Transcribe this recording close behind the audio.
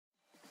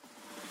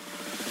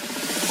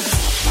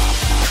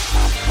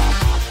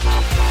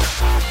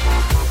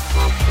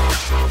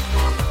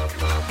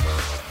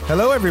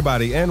Hello,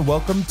 everybody, and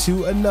welcome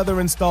to another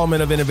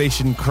installment of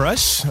Innovation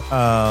Crush.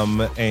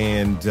 My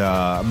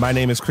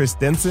name is Chris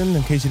Denson.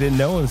 In case you didn't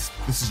know,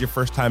 this is your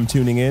first time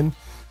tuning in.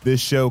 This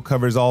show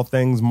covers all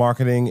things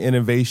marketing,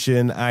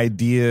 innovation,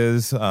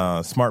 ideas,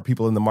 smart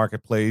people in the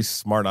marketplace,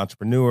 smart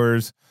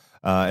entrepreneurs,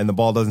 and the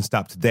ball doesn't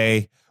stop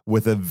today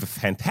with a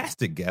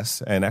fantastic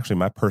guest, and actually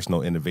my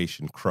personal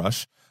innovation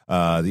crush,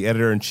 the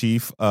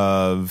editor-in-chief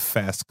of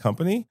Fast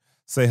Company.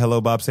 Say hello,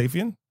 Bob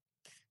Safian.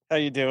 How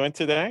you doing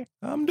today?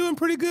 I'm doing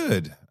pretty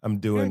good.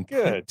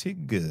 Pretty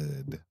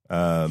good.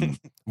 I'm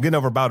getting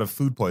over a bout of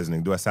food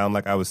poisoning. Do I sound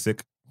like I was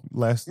sick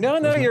last? No,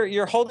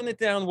 you're holding it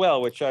down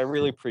well, which I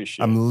really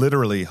appreciate. I'm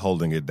literally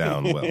holding it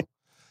down well.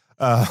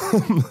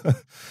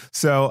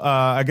 So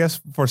I guess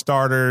for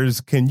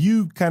starters, can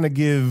you kind of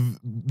give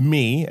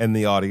me and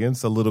the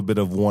audience a little bit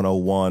of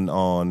 101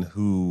 on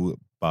who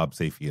Bob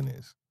Safian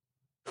is?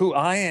 Who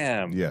I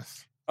am?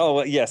 Yes. Oh,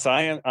 well, yes,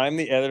 I am. I'm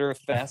the editor of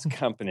Fast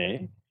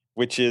Company,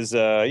 which is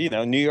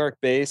New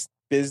York-based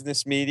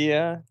business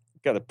media.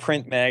 Got a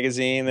print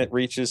magazine that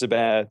reaches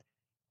about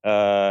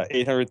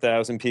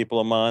 800,000 people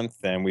a month,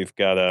 and we've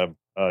got a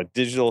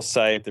digital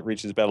site that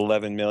reaches about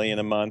 11 million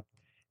a month.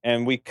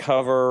 And we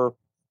cover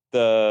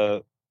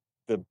the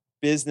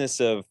business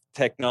of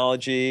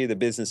technology, the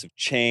business of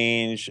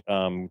change,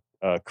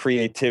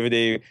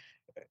 creativity.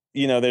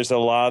 There's a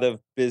lot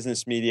of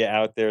business media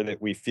out there that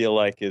we feel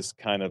like is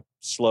kind of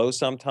slow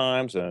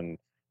sometimes and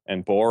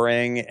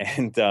boring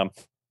and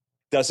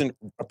doesn't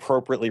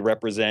appropriately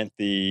represent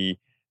the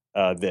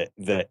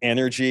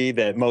energy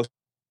that most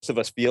of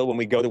us feel when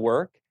we go to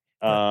work.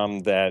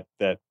 That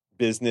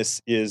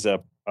business is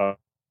a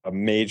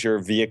major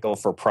vehicle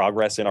for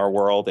progress in our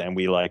world, and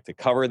we like to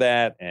cover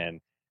that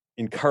and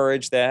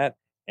encourage that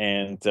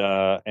and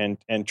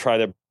try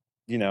to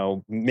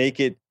make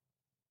it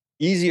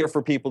easier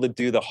for people to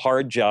do the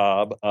hard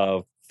job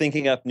of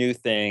thinking up new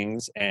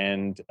things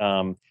and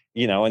and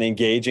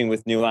engaging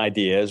with new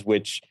ideas,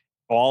 which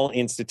all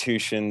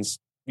institutions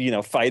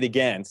fight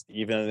against,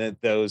 even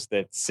those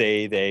that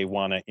say they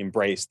want to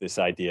embrace this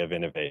idea of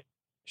innovation.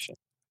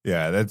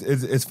 Yeah,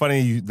 it's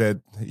funny that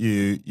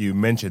you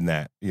mentioned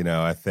that.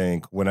 I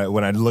think when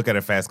I look at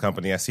a Fast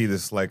Company, I see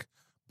this like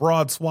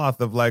broad swath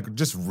of like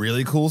just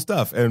really cool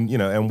stuff and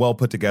and well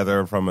put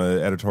together from an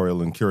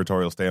editorial and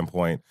curatorial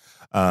standpoint.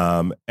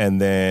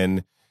 And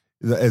then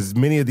as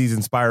many of these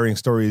inspiring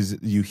stories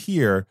you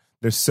hear,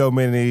 there's so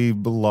many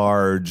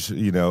large,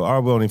 or I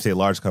won't even say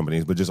large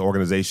companies, but just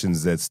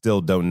organizations that still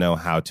don't know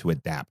how to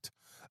adapt.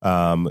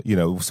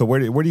 So where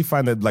do you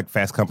find that like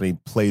Fast Company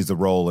plays a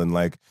role in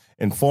like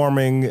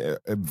informing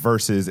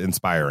versus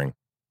inspiring?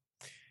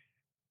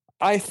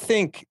 I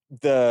think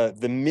the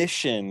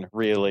mission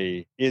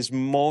really is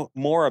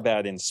more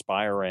about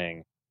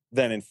inspiring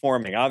than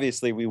informing.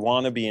 Obviously, we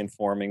want to be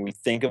informing. We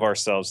think of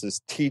ourselves as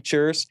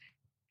teachers,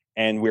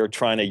 and we're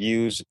trying to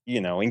use,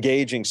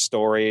 engaging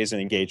stories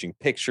and engaging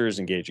pictures,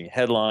 engaging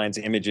headlines,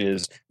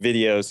 images,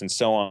 videos, and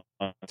so on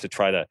to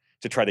try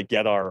to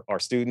get our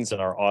students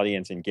and our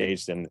audience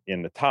engaged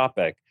in the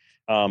topic.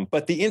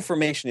 But the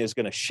information is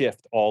going to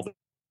shift all the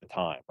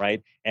time,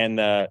 right? And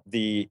I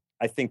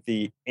think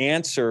the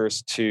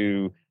answers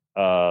to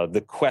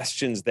the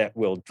questions that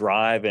will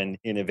drive an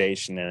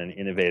innovation and an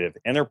innovative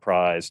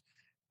enterprise,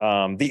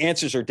 the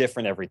answers are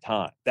different every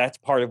time. That's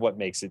part of what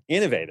makes it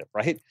innovative,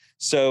 right?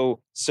 So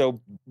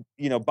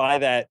by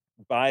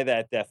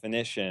that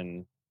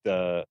definition,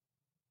 the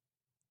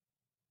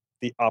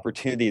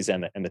opportunities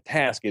and the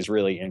task is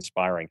really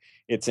inspiring.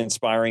 It's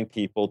inspiring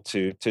people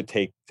to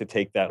take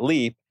that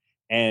leap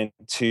and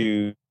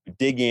to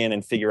dig in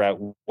and figure out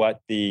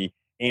what the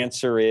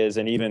answer is,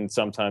 and even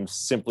sometimes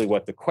simply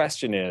what the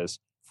question is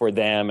for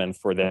them and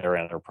for their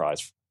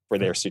enterprise, for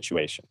their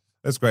situation.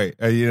 That's great.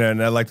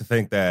 And I like to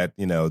think that,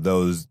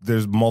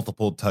 there's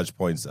multiple touch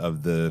points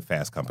of the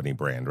Fast Company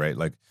brand, right?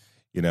 Like,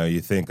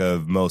 you think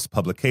of most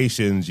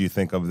publications, you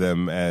think of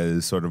them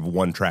as sort of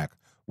one track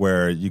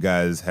where you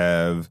guys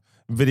have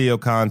video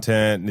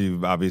content.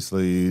 You've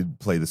obviously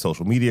played the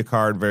social media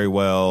card very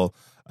well.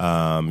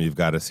 You've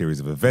got a series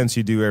of events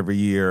you do every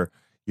year.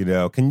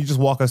 Can you just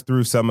walk us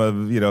through some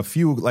of, a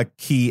few like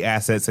key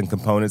assets and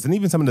components and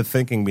even some of the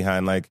thinking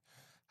behind like,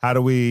 how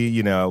do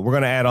we, we're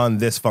going to add on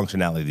this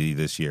functionality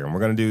this year and we're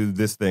going to do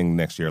this thing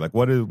next year. Like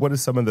what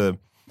is some of the,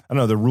 I don't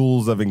know, the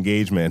rules of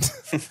engagement,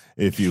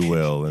 if you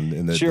will.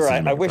 In the sure.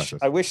 I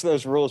wish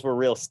those rules were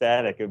real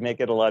static. It would make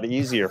it a lot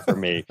easier for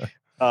me.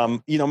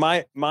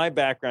 My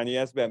background, you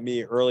asked about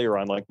me earlier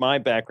on, like my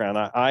background,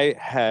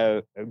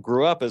 I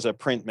grew up as a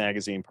print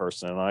magazine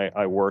person. And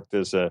I worked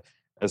as a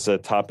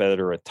top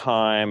editor at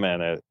Time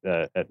and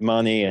at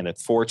Money and at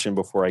Fortune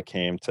before I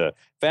came to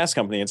Fast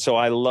Company. And so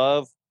I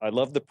love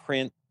the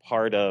print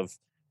part of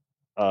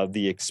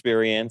the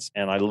experience,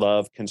 and I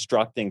love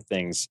constructing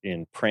things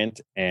in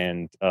print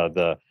and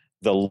the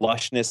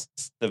lushness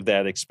of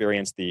that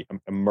experience, the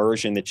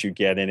immersion that you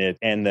get in it,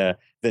 and the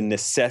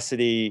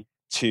necessity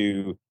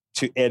to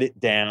edit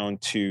down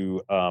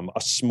to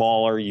a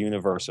smaller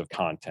universe of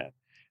content.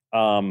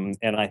 And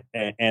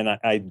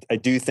I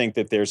do think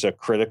that there's a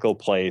critical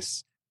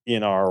place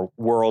in our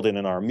world and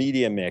in our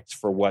media mix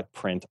for what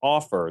print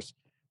offers.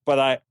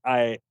 But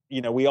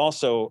we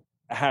also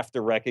have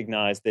to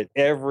recognize that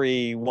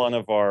every one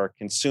of our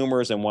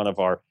consumers and one of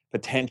our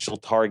potential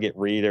target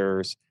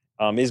readers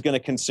is going to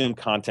consume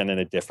content in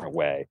a different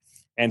way.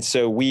 And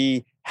so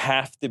we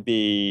have to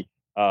be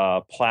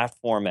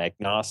platform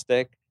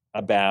agnostic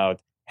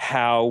about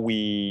how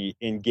we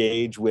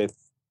engage with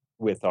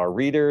our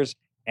readers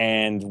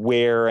and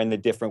where and the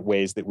different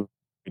ways that we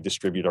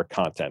distribute our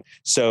content.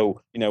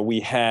 So,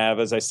 we have,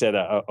 as I said,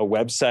 a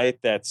website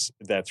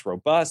that's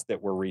robust,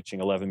 that we're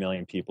reaching 11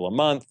 million people a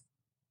month.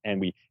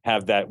 And we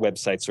have that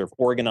website sort of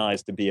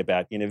organized to be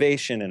about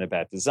innovation and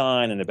about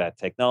design and about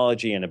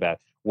technology and about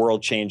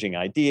world-changing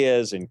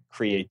ideas and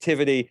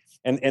creativity.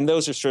 And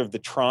those are sort of the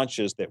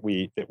tranches that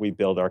we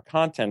build our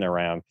content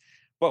around.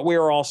 But we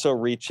are also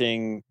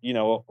reaching,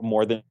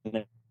 more than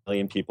 1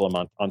 million people a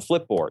month on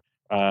Flipboard.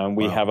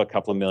 We have a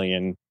couple of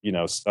million,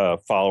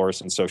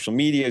 followers on social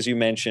media, as you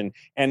mentioned,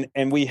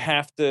 and we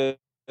have to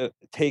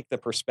take the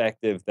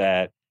perspective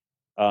that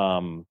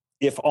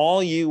if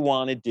all you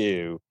want to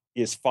do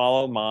is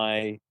follow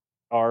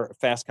our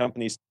Fast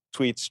Company's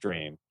tweet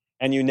stream,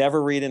 and you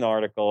never read an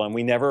article, and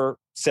we never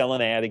sell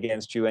an ad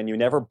against you, and you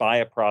never buy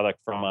a product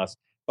from us,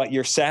 but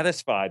you're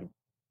satisfied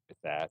with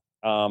that,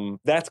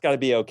 that's got to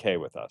be okay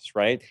with us,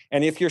 right?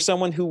 And if you're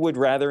someone who would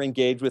rather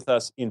engage with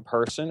us in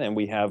person, and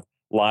we have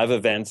live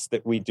events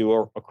that we do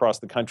across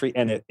the country,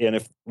 and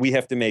if we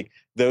have to make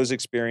those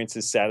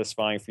experiences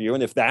satisfying for you,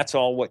 and if that's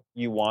all what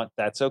you want,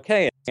 that's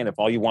okay. And if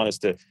all you want is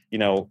to,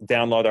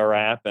 download our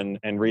app and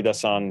read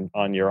us on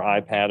your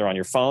iPad or on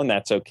your phone,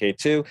 that's okay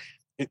too.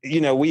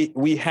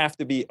 We have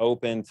to be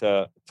open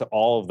to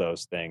all of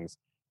those things.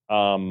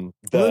 In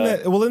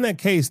that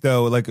case,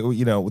 though,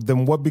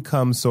 then what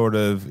becomes sort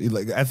of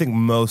I think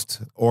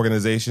most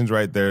organizations,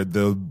 right?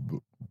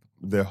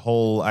 Their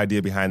whole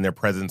idea behind their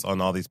presence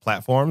on all these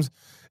platforms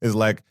is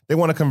they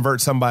want to convert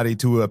somebody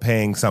to a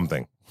paying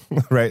something,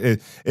 right?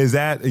 Is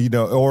that,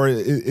 or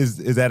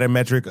is that a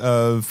metric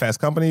of Fast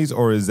Companies,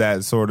 or is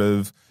that sort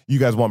of, you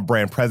guys want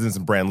brand presence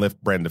and brand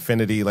lift, brand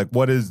affinity?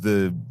 What's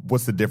the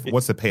difference?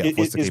 What's the payoff?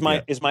 What's the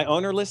KPI? Is my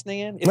owner listening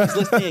in? If he's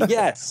listening in,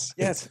 yes.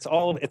 It's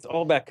all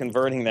about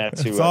converting that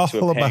to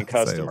a paying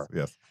customer.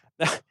 Sales,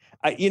 yes.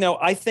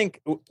 I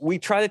think we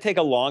try to take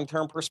a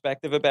long-term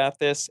perspective about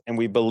this, and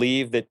we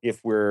believe that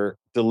if we're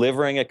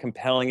delivering a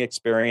compelling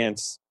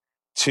experience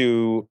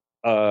to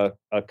a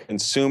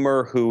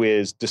consumer who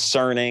is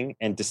discerning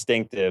and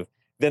distinctive,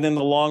 then in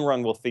the long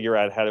run, we'll figure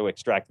out how to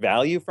extract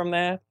value from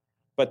that,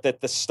 but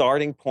that the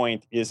starting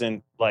point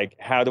isn't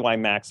how do I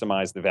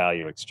maximize the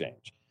value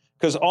exchange?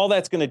 Because all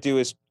that's going to do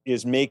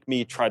is make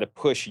me try to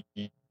push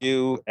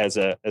you as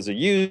a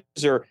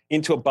user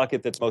into a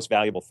bucket that's most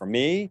valuable for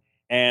me,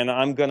 and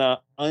I'm going to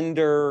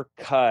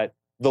undercut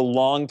the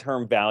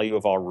long-term value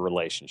of our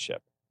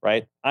relationship,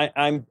 right?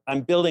 I'm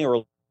building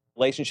a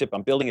relationship.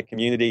 I'm building a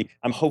community.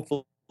 I'm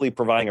hopefully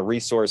providing a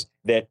resource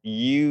that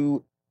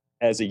you,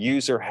 as a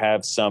user,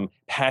 have some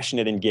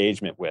passionate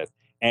engagement with.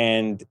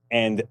 And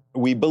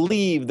we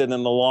believe that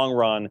in the long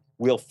run,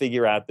 we'll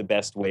figure out the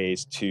best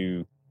ways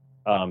to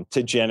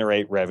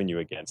generate revenue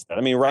against that.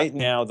 I mean, right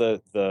now,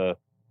 the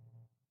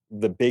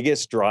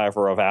biggest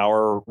driver of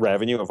our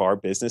revenue, of our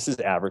business, is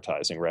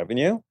advertising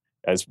revenue,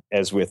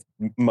 as with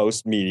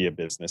most media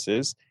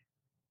businesses.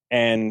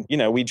 And,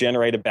 we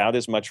generate about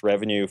as much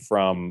revenue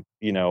from,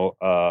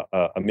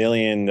 1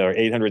 million or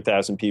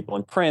 800,000 people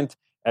in print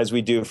as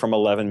we do from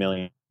 11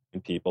 million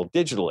people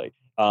digitally.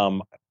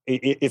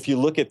 If you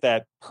look at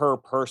that per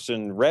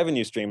person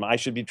revenue stream, I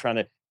should be trying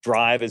to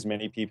drive as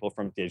many people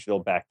from digital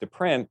back to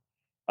print.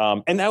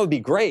 And that would be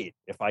great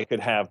if I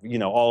could have,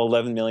 all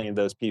 11 million of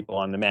those people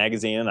on the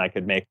magazine, and I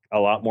could make a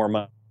lot more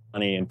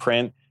money in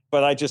print.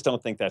 But I just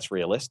don't think that's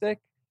realistic.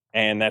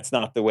 And that's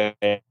not the way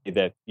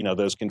that,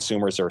 those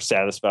consumers are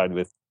satisfied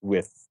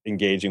with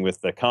engaging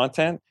with the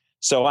content.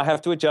 So I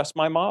have to adjust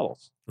my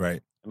models.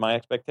 Right. My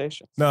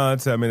expectations. No,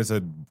 it's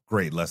a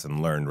great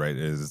lesson learned, right?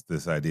 Is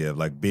this idea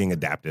of being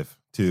adaptive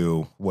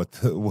to what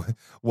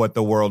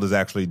the world is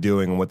actually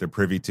doing and what they're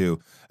privy to.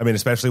 I mean,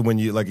 especially when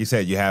you, like you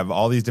said, you have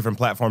all these different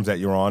platforms that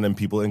you're on, and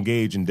people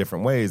engage in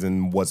different ways,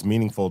 and what's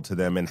meaningful to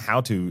them and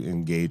how to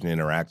engage and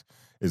interact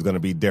is going to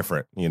be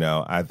different.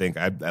 I think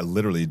I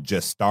literally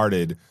just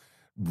started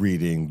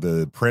reading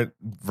the print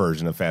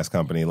version of Fast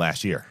Company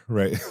last year,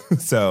 right?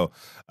 So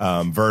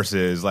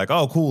versus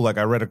oh, cool,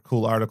 I read a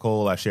cool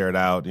article, I share it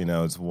out,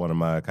 it's one of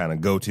my kind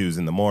of go-tos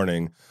in the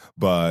morning,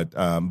 but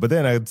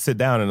then I sit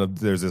down and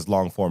there's this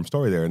long form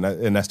story there,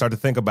 and I start to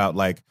think about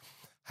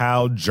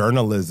how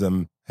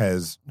journalism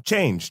has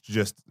changed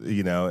just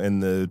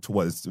in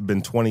it's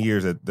been 20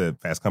 years that the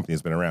Fast Company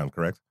has been around,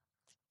 correct?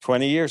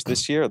 20 years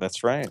this year,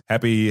 that's right.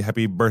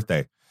 Happy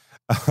birthday.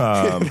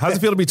 How's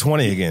it feel to be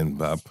 20 again,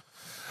 Bob?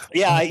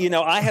 Yeah,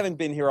 I haven't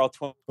been here all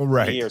 20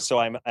 right. years, so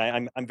I'm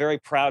very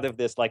proud of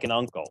this, like an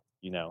uncle,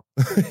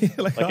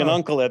 an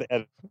uncle at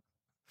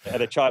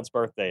a child's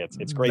birthday.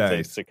 It's great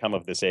nice. to come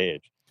of this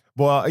age.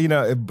 Well,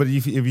 but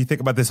if you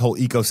think about this whole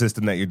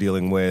ecosystem that you're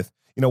dealing with,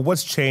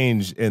 what's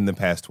changed in the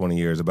past 20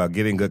 years about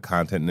getting good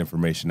content and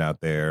information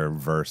out there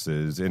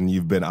versus, and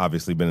you've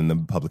obviously been in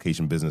the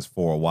publication business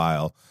for a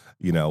while,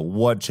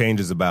 what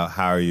changes about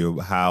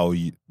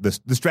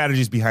the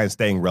strategies behind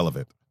staying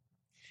relevant?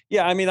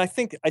 Yeah, I mean, I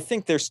think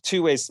there's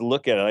two ways to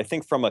look at it. I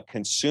think from a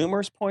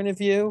consumer's point of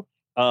view,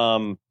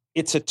 there's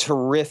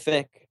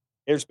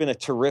been a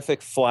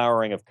terrific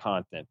flowering of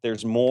content.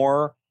 There's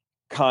more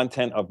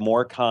content of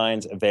more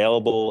kinds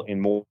available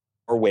in more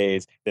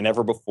ways than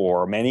ever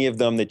before. Many of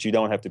them that you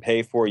don't have to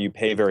pay for, you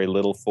pay very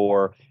little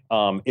for.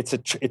 It's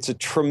a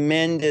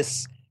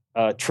tremendous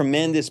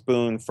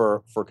boon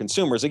for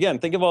consumers. Again,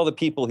 think of all the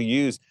people who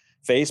use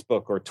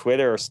Facebook or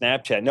Twitter or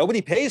Snapchat.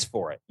 Nobody pays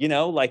for it.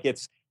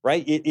 It's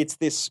right.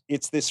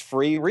 It's this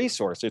free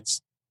resource.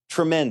 It's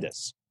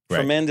tremendous, right.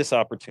 Tremendous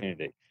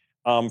opportunity.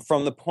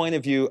 From the point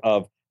of view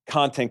of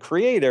content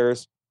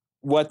creators,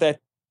 what that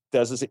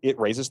does is it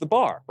raises the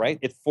bar, right?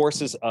 It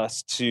forces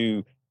us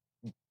to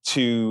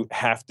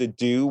have to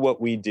do what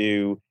we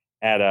do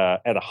at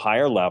a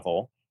higher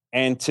level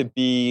and to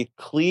be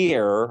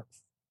clear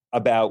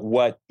about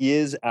what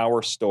is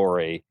our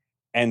story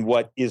and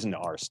what isn't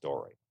our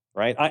story,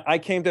 right? I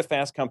came to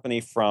Fast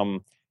Company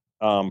from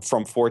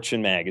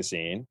Fortune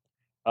magazine,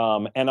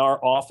 and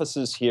our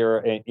offices here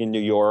in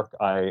New York.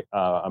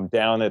 I'm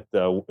down at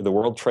the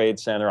World Trade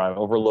Center. I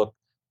overlook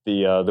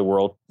the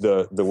World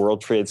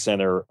Trade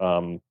Center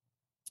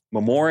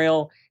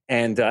memorial,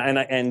 and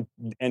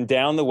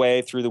down the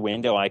way through the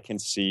window I can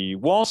see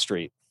Wall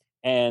Street.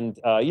 And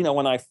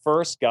when I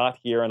first got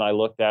here and I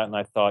looked out and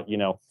I thought,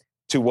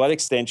 to what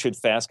extent should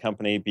Fast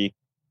Company be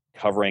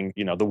covering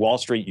the Wall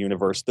Street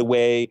universe the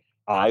way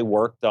I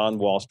worked on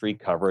Wall Street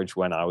coverage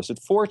when I was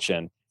at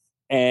Fortune?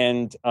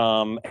 And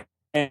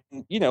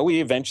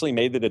we eventually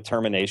made the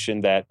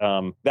determination that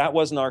that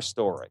wasn't our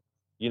story.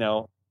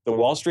 The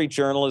Wall Street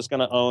Journal is going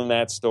to own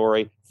that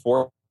story.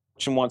 Fortune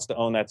wants to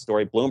own that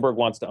story. Bloomberg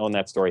wants to own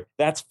that story.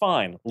 That's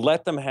fine.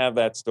 Let them have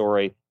that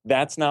story.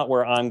 That's not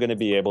where I'm going to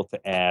be able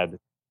to add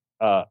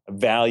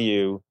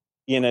value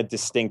in a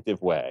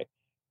distinctive way.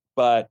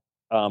 But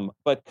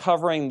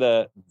covering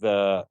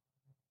the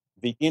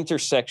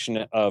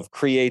intersection of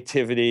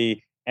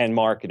creativity and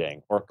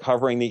marketing, or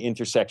covering the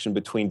intersection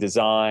between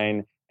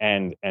design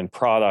and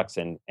products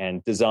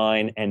and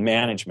design and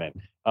management.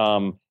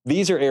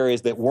 These are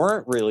areas that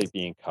weren't really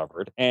being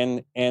covered,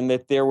 and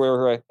that there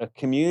were a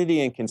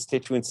community and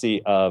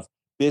constituency of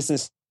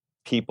business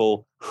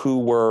people who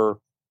were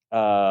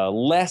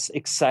less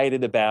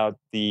excited about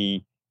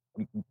the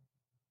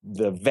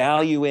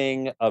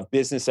valuing of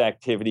business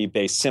activity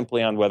based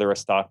simply on whether a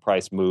stock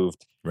price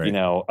moved, right.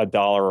 $1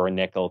 or a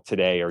nickel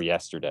today or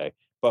yesterday,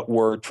 but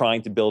were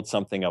trying to build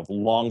something of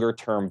longer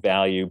term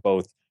value,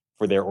 both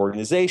for their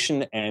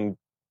organization and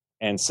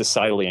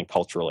societally and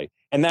culturally.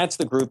 And that's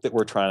the group that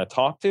we're trying to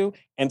talk to.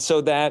 And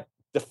so that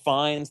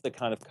defines the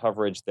kind of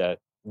coverage that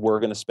we're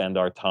going to spend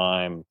our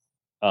time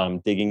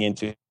digging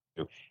into,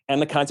 and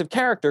the kinds of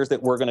characters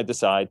that we're going to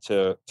decide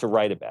to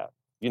write about.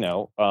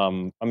 The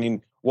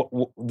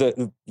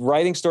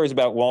writing stories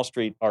about Wall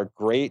Street are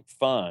great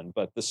fun,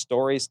 but the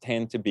stories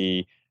tend to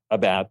be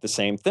about the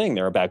same thing.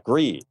 They're about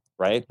greed.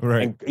 Right.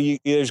 And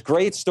there's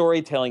great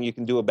storytelling you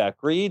can do about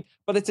greed,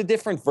 but it's a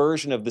different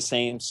version of the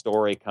same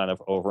story kind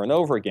of over and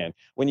over again.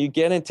 When you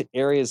get into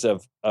areas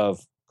of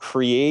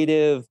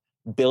creative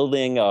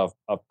building of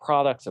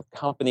products, of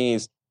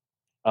companies,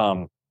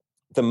 the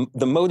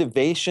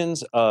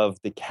motivations of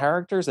the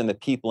characters and the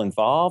people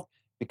involved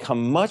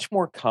become much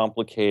more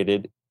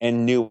complicated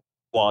and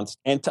nuanced,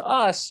 and to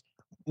us,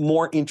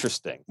 more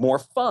interesting, more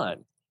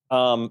fun.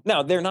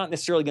 Now, they're not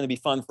necessarily going to be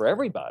fun for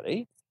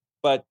everybody,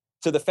 but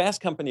to the Fast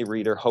Company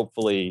reader,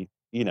 hopefully,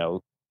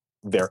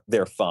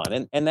 they're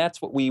fun, and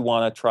that's what we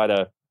want to try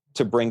to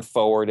bring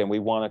forward, and we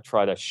want to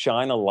try to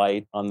shine a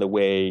light on the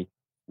way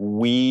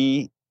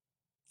we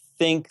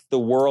think the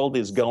world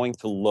is going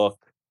to look,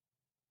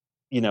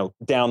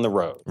 down the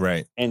road,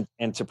 right?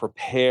 And to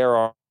prepare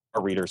our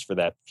readers for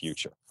that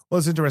future. Well,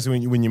 it's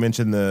interesting when you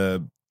mention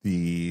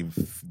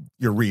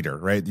your reader,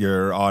 right?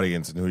 Your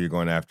audience and who you're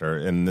going after,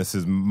 and this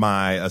is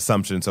my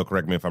assumption, so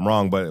correct me if I'm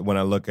wrong. But when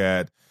I look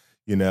at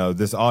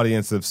this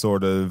audience of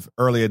sort of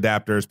early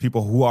adapters,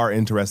 people who are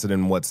interested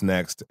in what's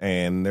next,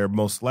 and they're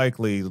most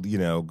likely,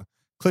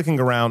 clicking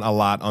around a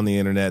lot on the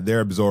internet. They're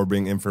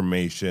absorbing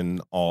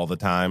information all the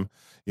time,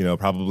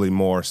 probably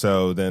more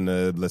so than,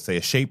 let's say,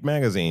 a Shape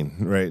magazine,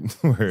 right?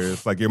 Where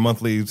it's like your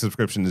monthly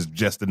subscription is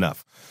just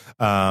enough.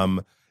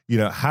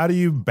 How do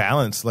you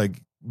balance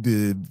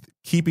the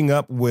keeping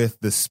up with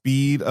the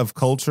speed of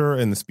culture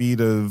and the speed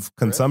of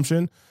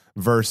consumption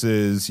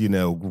versus,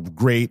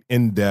 great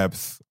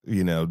in-depth,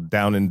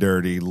 down and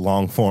dirty,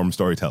 long form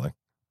storytelling?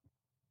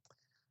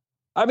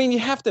 I mean, you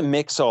have to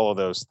mix all of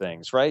those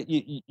things, right?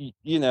 It's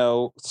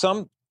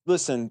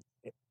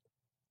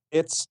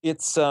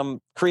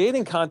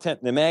creating content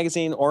in a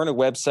magazine or in a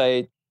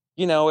website.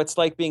 It's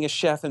like being a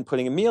chef and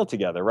putting a meal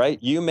together,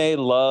 right? You may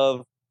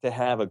love to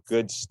have a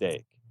good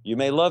steak.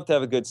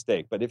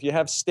 But if you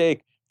have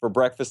steak for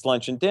breakfast,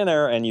 lunch, and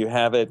dinner, and you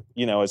have it,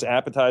 as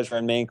appetizer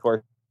and main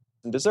course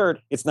and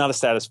dessert, it's not a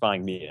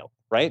satisfying meal,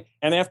 right?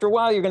 And after a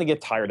while, you're going to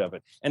get tired of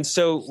it. And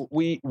so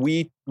we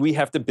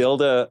have to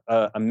build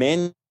a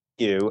menu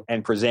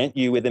and present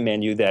you with a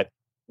menu that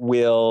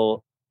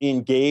will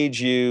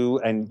engage you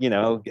and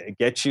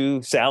get you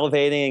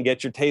salivating and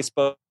get your taste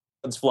buds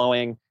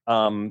flowing,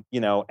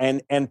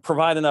 and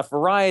provide enough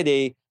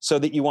variety so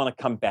that you want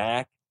to come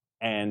back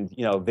and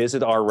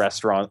visit our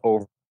restaurant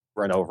over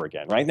and over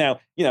again. Right now,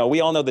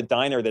 we all know the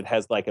diner that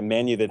has like a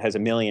menu that has a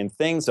million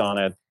things on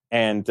it,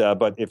 and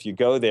but if you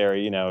go there,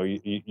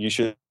 you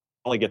should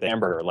only get the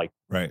hamburger. Like,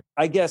 right.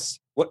 I guess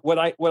what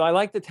I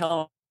like to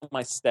tell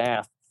my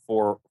staff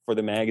for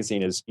the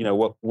magazine is,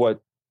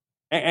 what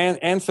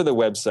and for the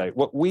website,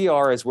 what we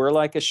are is we're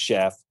like a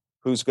chef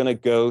who's going to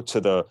go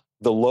to the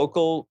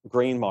local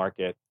grain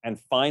market and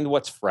find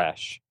what's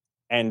fresh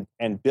and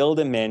build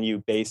a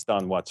menu based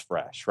on what's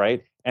fresh,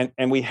 right?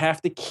 And we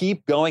have to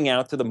keep going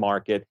out to the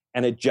market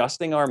and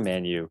adjusting our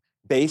menu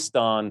based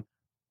on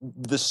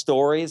the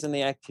stories and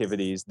the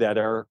activities that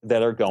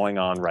are going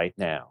on right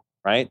now,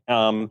 right?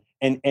 And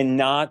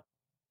not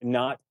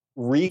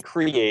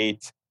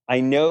recreate.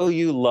 I know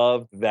you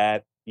loved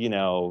that,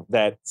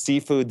 that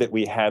seafood that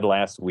we had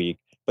last week,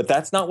 but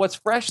that's not what's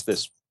fresh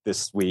this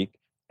week.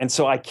 And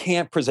so I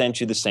can't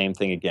present you the same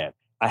thing again.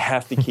 I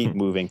have to keep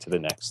moving to the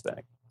next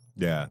thing.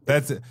 Yeah,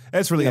 that's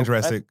really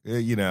interesting.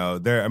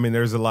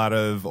 There's a lot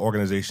of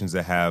organizations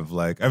that have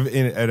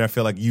and I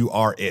feel like you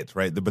are it,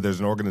 right? But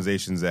there's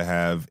organizations that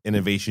have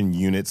innovation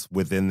units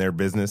within their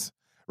business,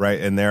 right?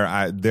 And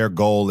their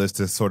goal is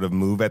to sort of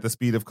move at the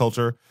speed of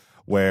culture,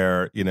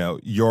 where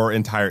your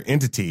entire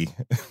entity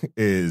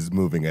is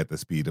moving at the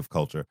speed of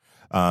culture.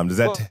 Does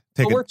that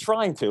take? We're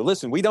trying to.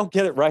 Listen, we don't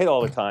get it right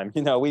all the time.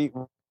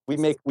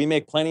 We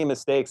make plenty of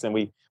mistakes, and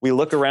we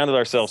look around at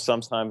ourselves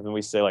sometimes and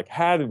we say, like,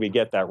 how did we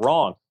get that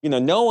wrong?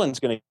 No one's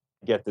going to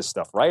get this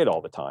stuff right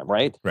all the time,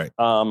 right? Right.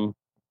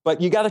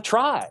 But you got to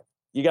try.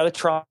 You got to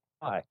try,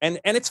 and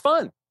it's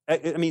fun.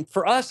 I mean,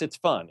 for us, it's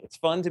fun. It's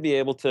fun to be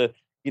able to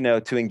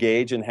to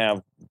engage and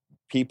have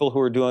people who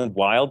are doing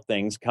wild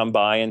things come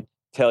by and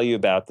tell you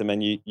about them,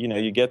 and you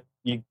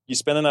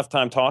spend enough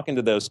time talking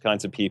to those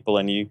kinds of people,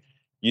 and you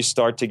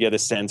start to get a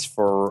sense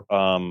for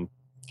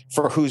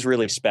who's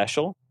really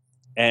special.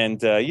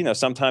 And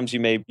sometimes you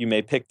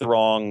may pick the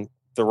wrong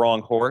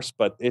horse,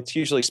 but it's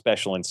usually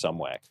special in some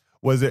way.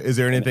 Is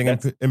there anything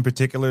in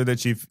particular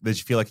that you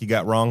feel like you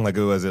got wrong? Like,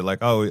 was it like,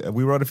 oh,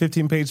 we wrote a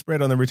 15-page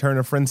spread on the return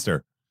of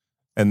Friendster,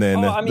 and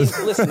then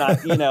listen,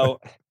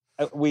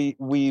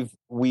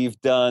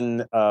 we've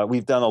done a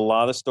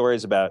lot of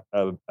stories about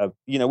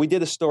we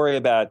did a story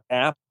about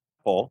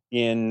Apple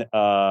in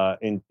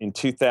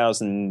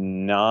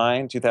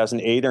 2009,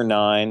 2008 or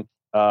 9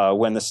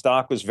 when the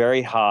stock was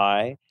very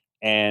high.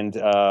 And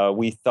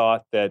we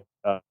thought that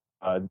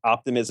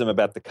optimism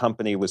about the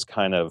company was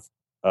kind of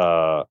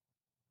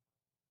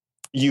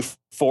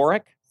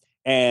euphoric,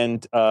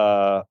 and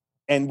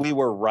we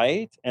were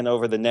right. And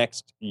over the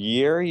next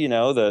year,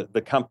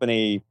 the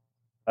company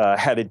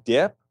had a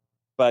dip,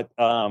 but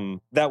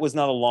that was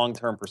not a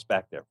long-term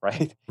perspective,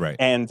 right? Right.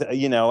 And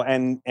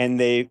and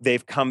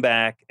they've come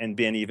back and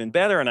been even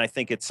better. And I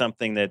think it's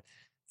something that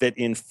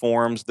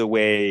informs the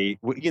way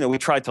we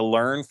tried to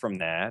learn from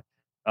that.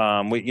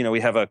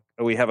 We have a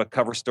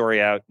cover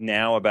story out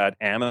now about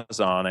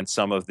Amazon and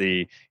some of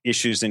the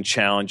issues and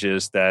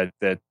challenges that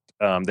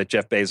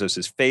Jeff Bezos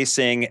is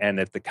facing and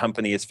that the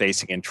company is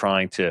facing in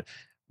trying to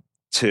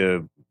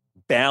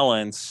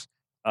balance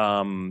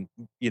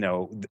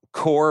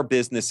core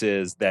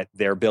businesses that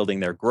they're building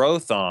their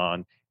growth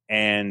on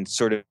and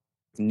sort of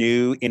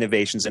new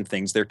innovations and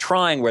things they're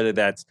trying, whether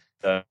that's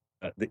the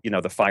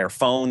Fire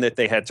phone that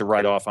they had to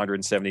write off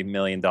 $170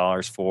 million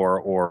for,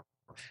 or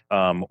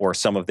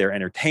some of their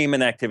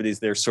entertainment activities.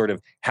 They're sort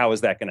of, how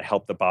is that going to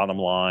help the bottom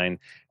line?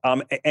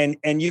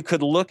 And you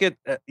could look at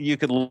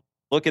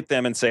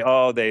them and say,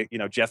 oh,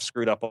 Jeff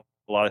screwed up a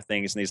lot of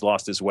things and he's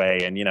lost his way,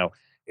 and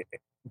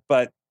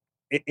but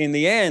in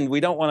the end, we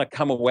don't want to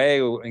come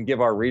away and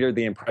give our reader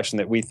the impression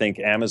that we think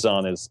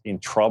Amazon is in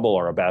trouble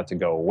or about to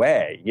go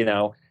away.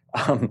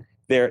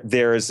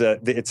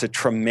 It's a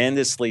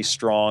tremendously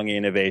strong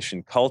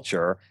innovation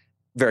culture,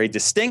 very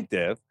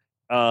distinctive.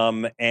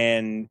 So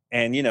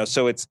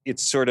it's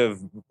sort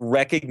of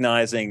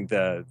recognizing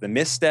the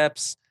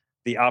missteps,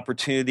 the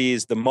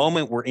opportunities, the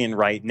moment we're in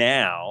right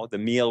now, the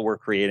meal we're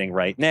creating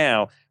right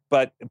now,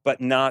 but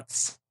not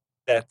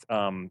set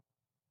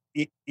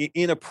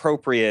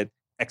inappropriate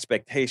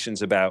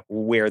expectations about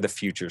where the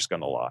future is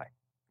going to lie.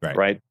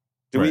 Right?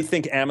 Do we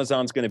think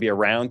Amazon's going to be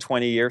around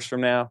 20 years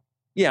from now?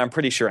 Yeah, I'm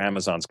pretty sure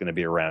Amazon's going to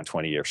be around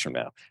 20 years from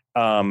now.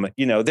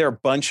 There are a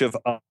bunch of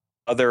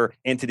other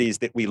entities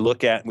that we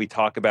look at and we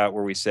talk about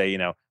where we say,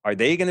 are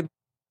they going to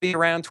be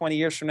around 20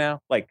 years from now?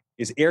 Like,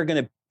 is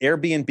Airbnb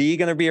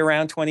going to be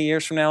around 20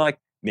 years from now? Like,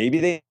 maybe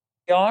they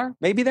are,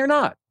 maybe they're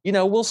not.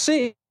 We'll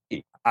see.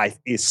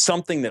 Is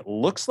something that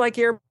looks like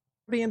Airbnb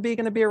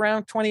going to be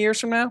around 20 years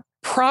from now?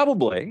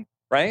 Probably,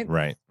 right?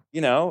 Right.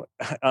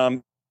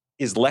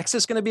 Is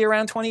Lexus going to be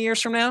around 20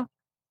 years from now?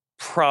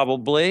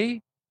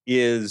 Probably.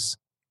 Is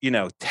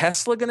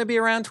Tesla going to be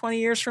around 20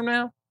 years from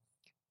now?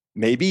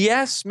 Maybe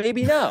yes,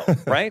 maybe no,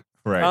 right?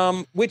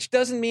 Right. Which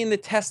doesn't mean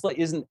that Tesla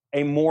isn't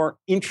a more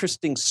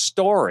interesting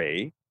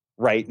story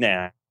right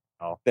now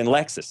than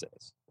Lexus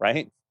is,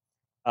 right?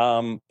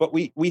 But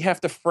we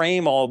have to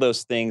frame all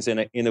those things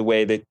in a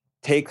way that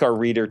take our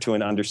reader to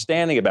an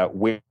understanding about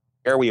where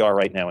we are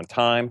right now in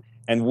time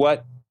and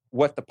what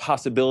the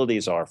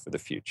possibilities are for the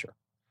future.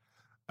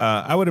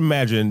 I would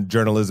imagine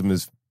journalism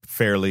is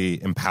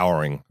fairly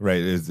empowering,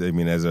 right? As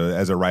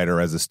a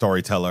writer, as a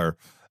storyteller,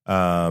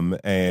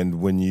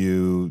 and when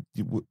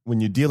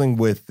you're dealing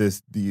with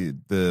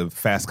the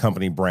Fast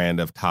Company brand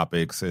of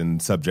topics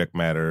and subject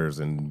matters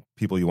and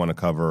people you want to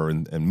cover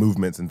and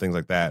movements and things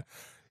like that,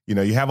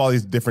 you have all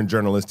these different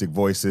journalistic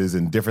voices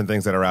and different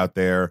things that are out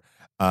there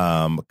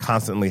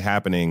constantly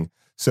happening.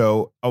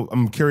 So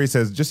I'm curious,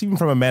 as just even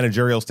from a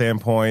managerial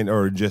standpoint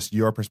or just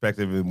your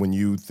perspective, when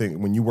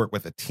you work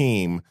with a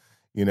team,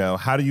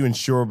 how do you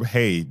ensure,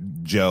 hey,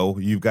 Joe,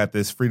 you've got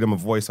this freedom of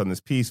voice on this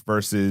piece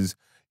versus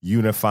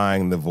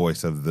unifying the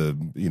voice of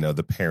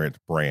the parent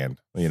brand?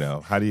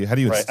 How do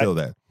you instill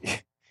that?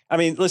 I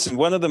mean, listen,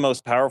 one of the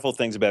most powerful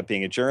things about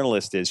being a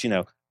journalist is,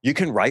 you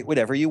can write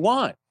whatever you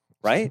want,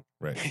 right?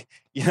 Right.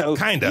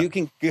 Kind of. You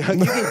can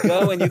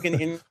go and you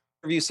can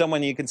interview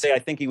someone, you can say, I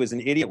think he was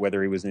an idiot,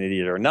 whether he was an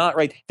idiot or not,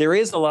 right? There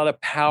is a lot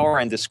of power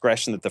and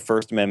discretion that the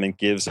First Amendment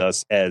gives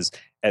us as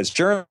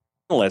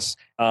journalists.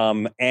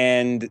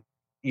 And,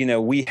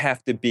 we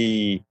have to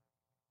be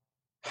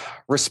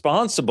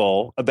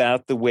responsible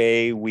about the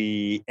way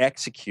we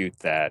execute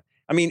that.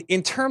 I mean,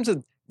 in terms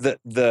of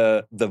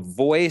the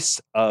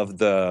voice of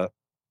the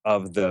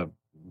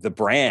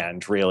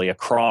brand, really,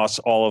 across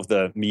all of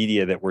the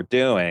media that we're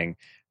doing,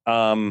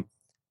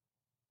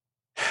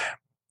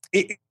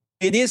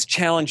 it is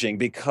challenging,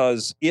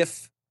 because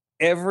if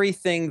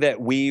everything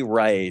that we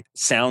write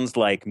sounds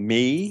like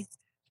me,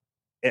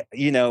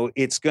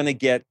 it's going to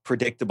get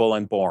predictable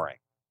and boring,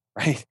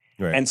 right?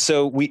 Right. And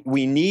so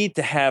we need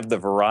to have the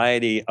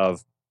variety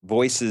of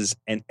voices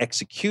and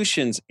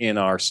executions in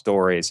our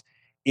stories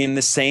in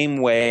the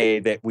same way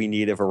that we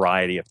need a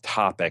variety of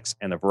topics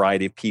and a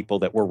variety of people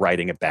that we're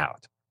writing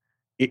about.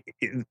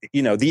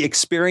 The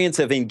experience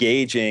of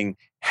engaging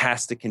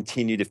has to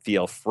continue to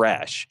feel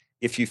fresh.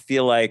 If you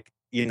feel like,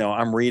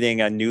 I'm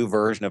reading a new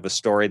version of a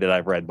story that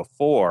I've read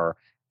before,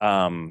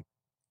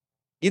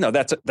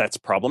 that's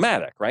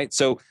problematic, right?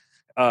 So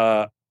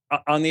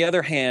on the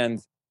other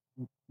hand,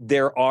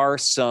 there are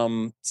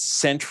some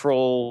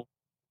central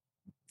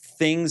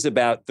things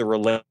about the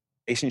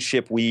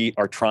relationship we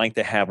are trying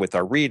to have with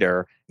our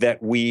reader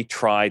that we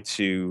try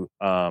to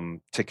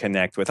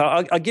connect with.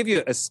 I'll give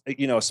you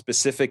a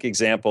specific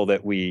example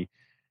that we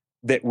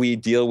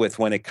deal with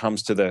when it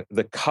comes to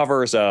the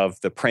covers of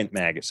the print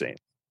magazine.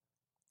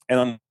 And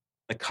on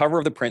the cover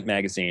of the print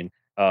magazine,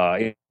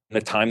 in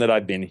the time that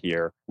I've been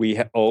here, we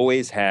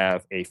always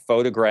have a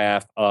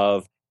photograph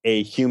of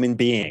a human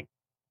being,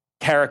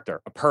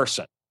 character, a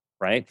person.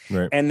 Right?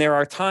 And there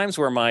are times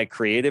where my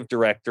creative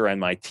director and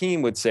my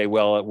team would say,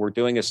 well, we're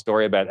doing a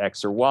story about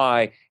X or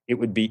Y. It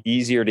would be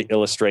easier to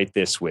illustrate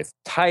this with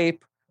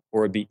type,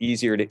 or it'd be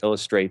easier to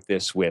illustrate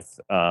this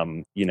with,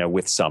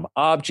 with some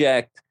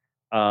object.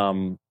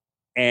 And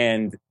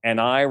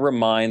I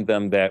remind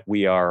them that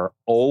we are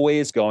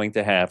always going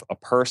to have a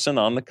person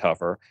on the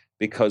cover,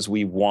 because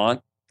we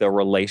want the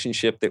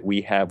relationship that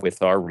we have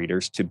with our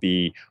readers to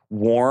be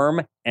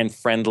warm and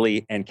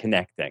friendly and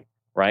connecting.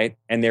 Right,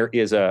 and there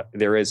is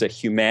a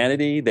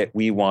humanity that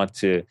we want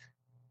to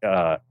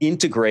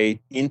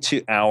integrate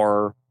into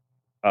our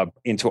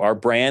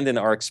brand and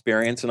our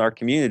experience and our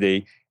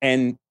community,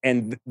 and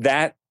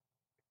that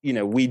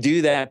we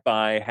do that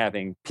by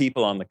having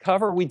people on the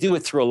cover. We do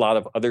it through a lot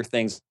of other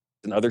things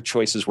and other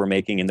choices we're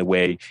making in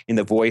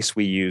the voice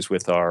we use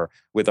with our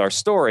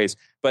stories.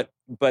 But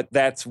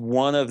that's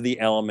one of the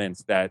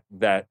elements that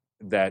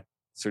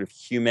sort of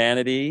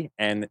humanity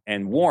and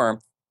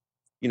warmth.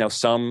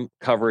 Some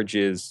coverage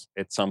is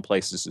at some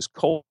places is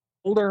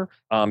colder.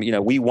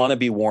 We want to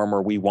be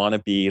warmer. We want to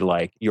be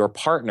like your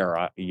partner,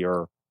 I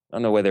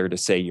don't know whether to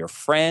say your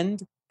friend,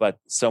 but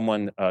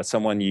someone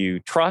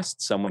you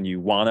trust, someone you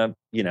want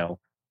to,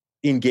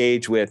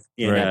 engage with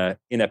in a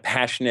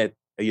passionate,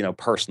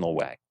 personal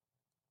way.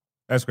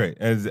 That's great.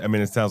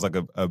 It sounds like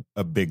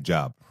a big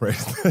job, right?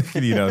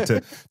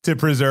 to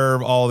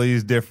preserve all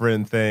these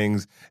different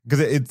things, because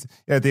it's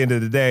at the end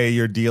of the day,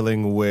 you're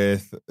dealing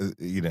with,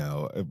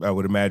 I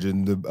would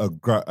imagine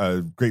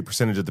a great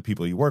percentage of the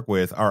people you work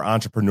with are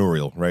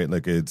entrepreneurial, right?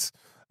 Like it's,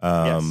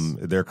 yes.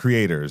 They're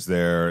creators.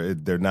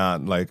 They're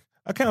not like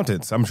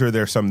accountants. I'm sure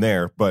there's some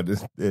there, but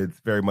it's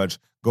very much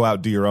go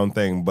out, do your own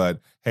thing. But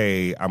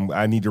hey,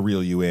 I need to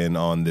reel you in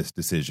on this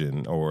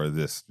decision or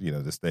this,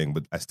 this thing,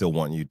 but I still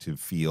want you to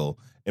feel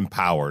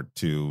empowered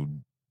to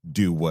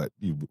do what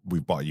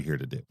we brought you here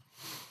to do.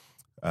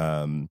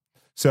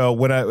 So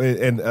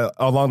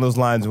along those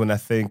lines, when I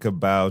think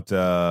about,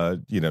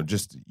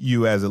 just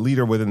you as a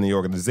leader within the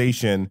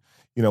organization,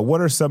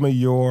 what are some of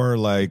your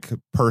like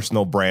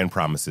personal brand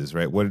promises,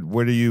 right?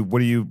 Where do you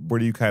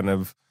kind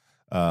of,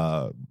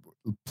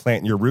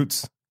 plant your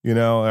roots? You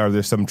know, are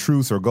there some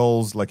truths or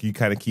goals like you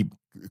kind of keep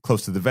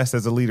close to the vest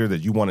as a leader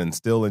that you want to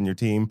instill in your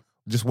team?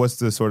 Just what's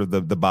the sort of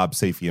the Bob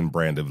Safian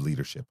brand of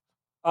leadership?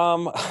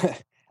 Um,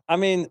 I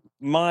mean,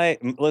 my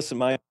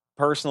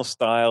personal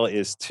style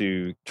is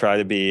to try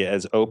to be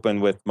as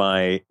open with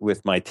my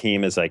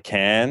team as I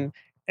can,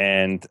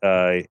 and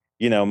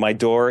my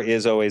door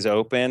is always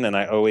open, and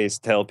I always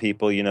tell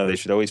people, they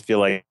should always feel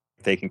like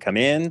they can come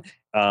in.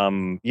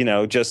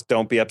 Just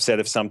don't be upset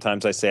if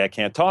sometimes I say I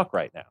can't talk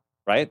right now,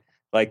 right?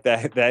 Like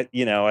that.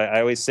 I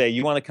always say,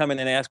 you want to come in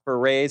and ask for a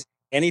raise.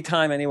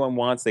 Anytime anyone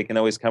wants, they can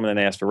always come in and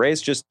ask for a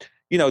raise. Just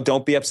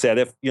don't be upset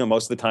if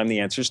most of the time the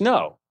answer is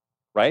no,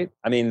 right?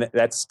 I mean,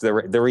 that's the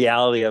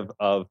reality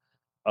of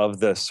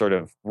the sort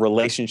of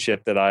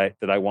relationship that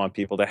I want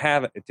people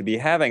to be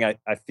having.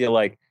 I feel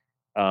like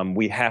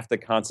we have to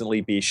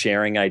constantly be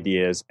sharing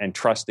ideas and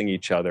trusting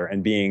each other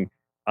and being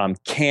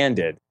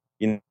candid.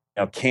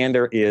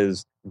 Candor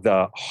is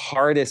the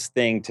hardest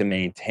thing to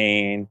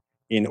maintain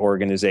in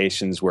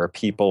organizations where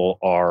people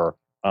are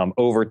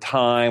over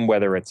time,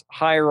 whether it's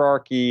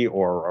hierarchy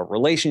or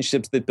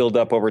relationships that build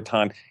up over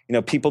time.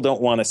 People don't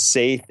want to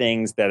say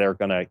things that are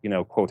going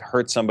to, quote,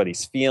 hurt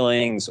somebody's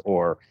feelings,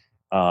 or,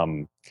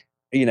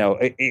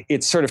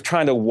 it's sort of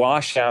trying to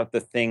wash out the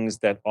things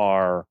that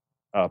are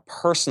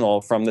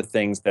personal from the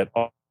things that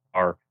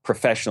are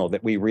professional,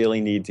 that we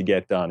really need to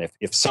get done.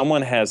 If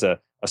someone has a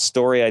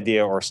story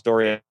idea or a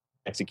story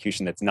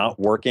execution that's not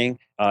working,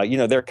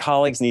 their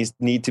colleagues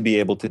need to be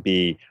able to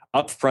be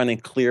upfront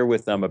and clear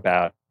with them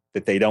about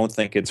that they don't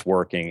think it's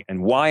working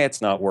and why it's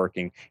not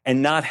working,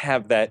 and not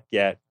have that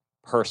get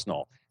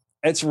personal.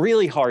 It's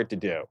really hard to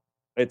do.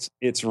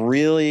 It's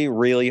really,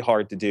 really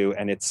hard to do,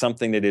 and it's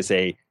something that is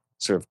a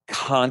sort of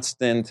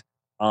constant,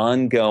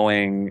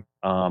 ongoing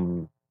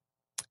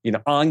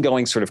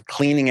sort of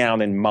cleaning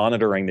out and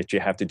monitoring that you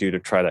have to do to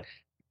try to,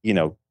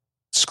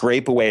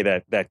 scrape away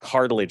that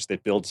cartilage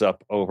that builds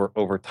up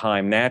over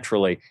time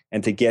naturally,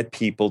 and to get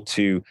people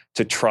to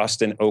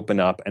trust and open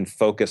up and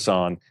focus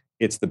on,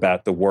 it's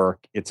about the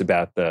work, it's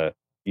about the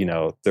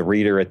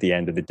reader at the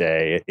end of the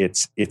day.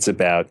 It's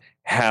about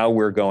how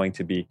we're going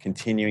to be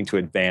continuing to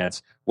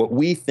advance what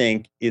we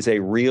think is a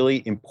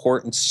really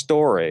important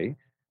story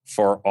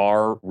for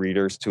our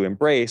readers to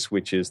embrace,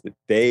 which is that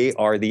they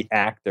are the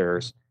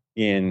actors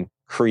in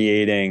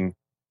creating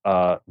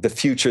the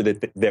future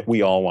that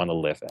we all want to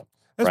live in.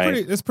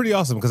 That's pretty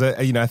awesome, because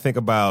I think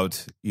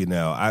about,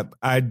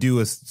 I do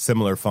a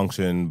similar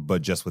function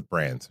but just with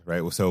brands,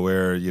 right? So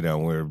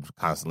we're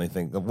constantly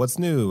thinking of what's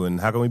new and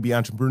how can we be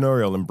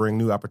entrepreneurial and bring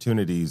new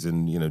opportunities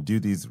and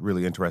do these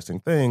really interesting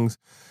things.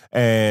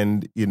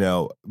 And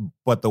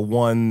but the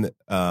one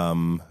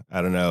I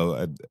don't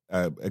know,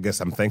 I guess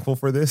I'm thankful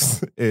for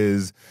this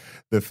is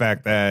the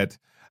fact that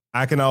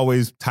I can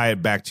always tie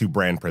it back to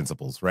brand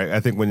principles, right? I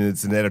think when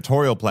it's an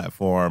editorial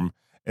platform,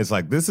 it's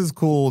like, this is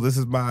cool. This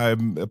is my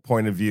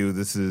point of view.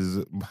 This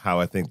is how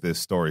I think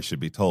this story should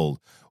be told.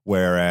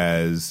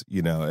 Whereas,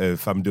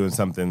 if I'm doing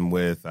something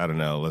with, I don't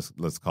know,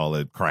 let's call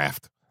it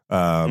craft,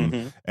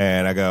 and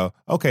I go,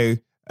 okay,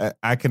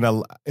 I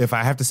can, if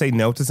I have to say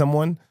no to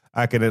someone,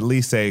 I can at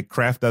least say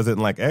craft doesn't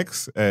like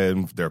X,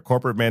 and their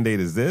corporate mandate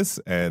is this,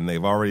 and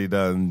they've already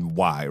done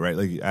Y, right?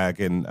 Like I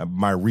can,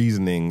 my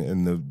reasoning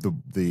and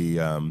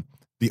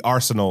the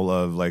arsenal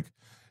of like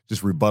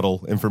just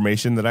rebuttal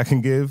information that I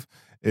can give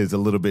is a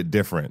little bit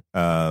different.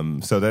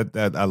 So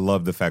that I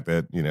love the fact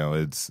that,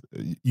 it's,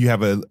 you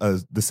have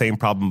the same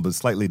problem, but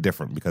slightly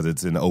different because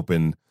it's an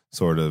open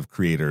sort of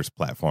creators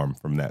platform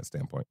from that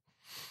standpoint.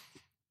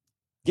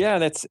 Yeah,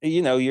 that's, that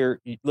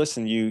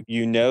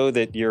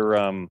you're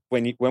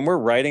when we're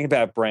writing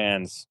about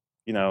brands,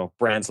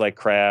 brands like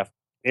Kraft,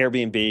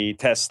 Airbnb,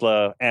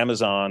 Tesla,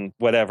 Amazon,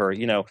 whatever,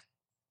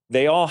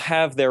 they all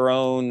have their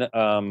own,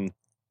 I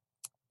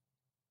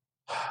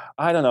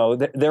don't know,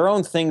 their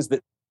own things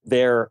that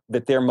they're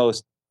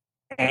most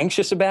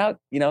anxious about.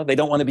 They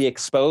don't want to be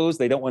exposed.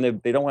 They don't want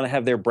to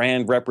have their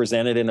brand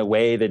represented in a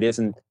way that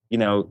isn't,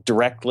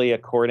 directly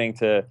according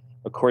to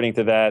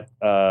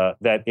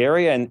that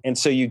area. And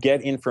so you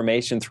get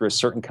information through a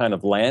certain kind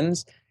of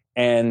lens,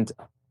 and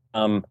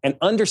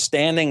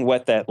understanding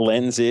what that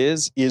lens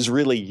is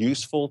really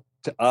useful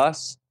to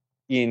us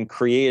in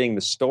creating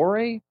the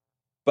story.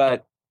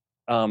 But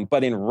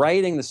in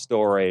writing the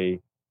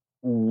story,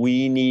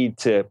 we need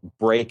to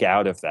break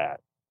out of that.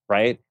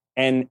 Right.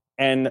 And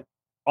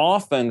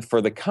often for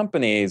the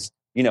companies,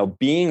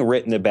 being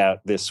written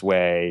about this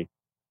way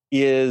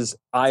is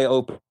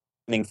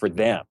eye-opening for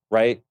them,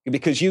 right?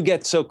 Because you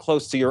get so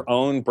close to your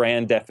own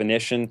brand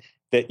definition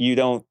that you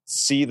don't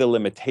see the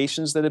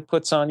limitations that it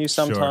puts on you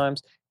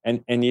sometimes. Sure.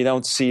 And you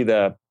don't see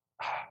I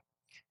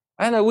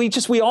don't know,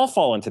 we all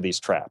fall into these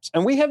traps.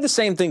 And we have the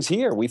same things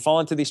here. We fall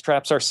into these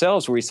traps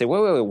ourselves where we say,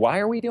 wait, why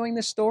are we doing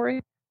this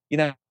story?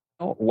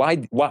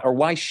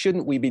 Why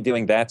shouldn't we be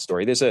doing that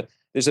story?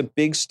 There's a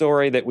big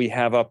story that we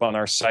have up on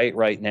our site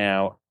right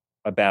now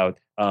about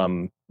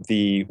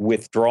the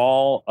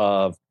withdrawal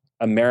of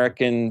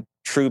American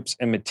troops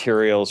and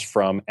materials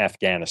from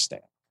Afghanistan.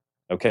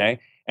 Okay.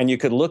 And you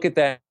could look at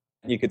that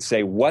you could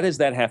say, what does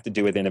that have to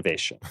do with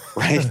innovation,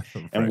 right?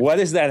 Right. And what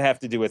does that have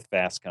to do with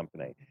Fast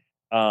Company?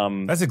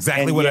 That's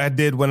exactly what I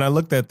did when I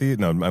looked at the.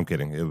 No, I'm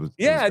kidding. It was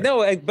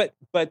no,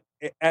 but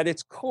at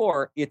its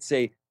core, it's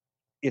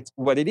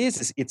what it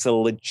is it's a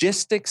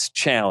logistics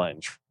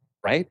challenge,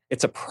 right?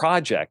 It's a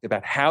project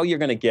about how you're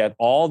going to get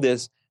all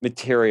this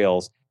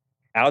materials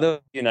out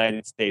of the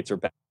United States or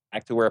back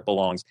to where it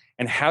belongs,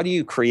 and how do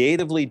you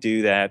creatively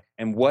do that,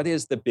 and what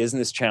is the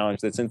business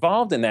challenge that's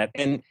involved in that?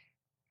 And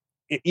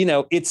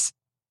it's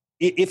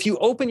if you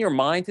open your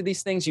mind to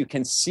these things, you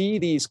can see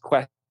these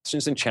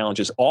questions and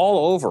challenges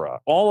all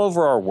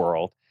over our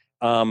world.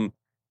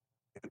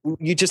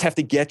 You just have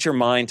to get your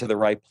mind to the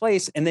right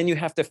place, and then you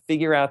have to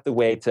figure out the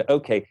way to,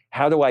 okay,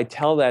 how do I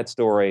tell that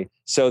story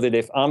so that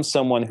if I'm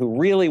someone who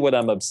really what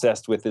I'm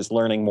obsessed with is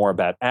learning more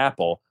about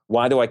Apple,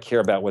 why do I care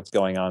about what's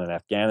going on in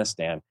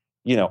Afghanistan?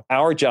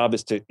 Our job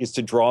is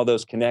to draw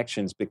those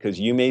connections, because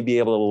you may be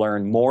able to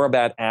learn more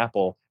about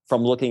Apple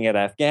from looking at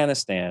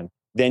Afghanistan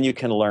than you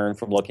can learn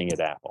from looking at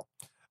Apple.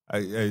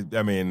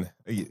 I mean,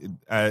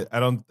 I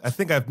don't. I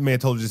think I may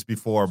have told you this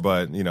before,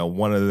 but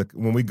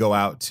when we go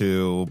out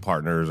to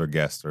partners or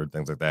guests or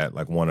things like that,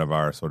 like one of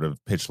our sort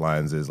of pitch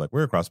lines is like,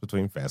 we're a cross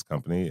between Fast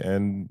Company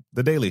and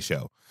The Daily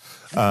Show.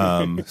 So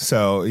and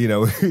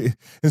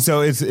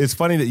so it's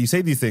funny that you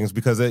say these things,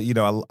 because in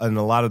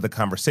a lot of the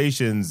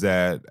conversations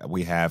that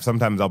we have,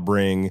 sometimes I'll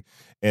bring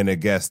in a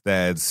guest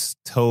that's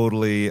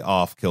totally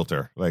off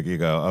kilter. Like you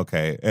go,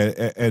 okay.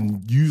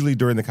 And usually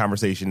during the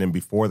conversation and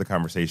before the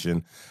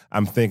conversation,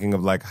 I'm thinking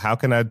of like, how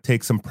can I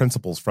take some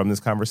principles from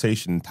this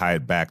conversation and tie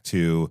it back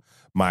to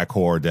my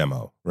core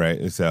demo,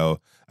 right?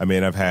 So, I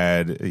mean, I've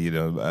had,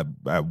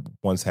 I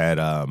once had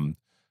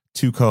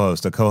two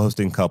co-hosts, a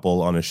co-hosting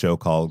couple on a show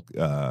called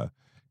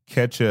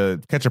Catch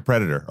a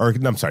Predator, or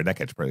I'm sorry, not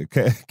Catch a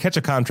Predator, Catch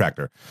a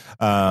Contractor.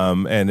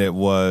 And it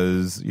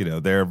was,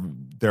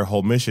 their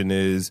whole mission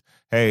is,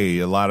 hey,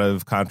 a lot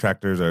of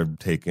contractors are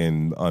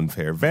taking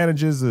unfair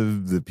advantages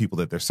of the people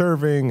that they're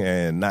serving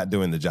and not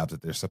doing the jobs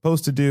that they're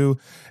supposed to do.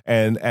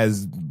 And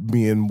as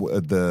me and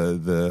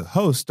the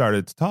host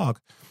started to talk,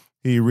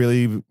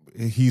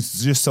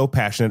 he's just so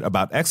passionate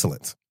about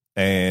excellence.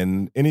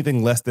 And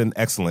anything less than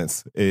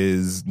excellence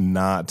is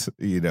not,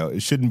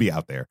 it shouldn't be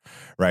out there,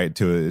 right,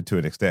 to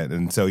an extent.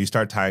 And so you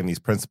start tying these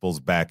principles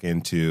back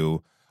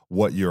into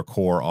what your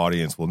core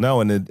audience will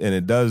know. And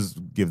it does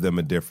give them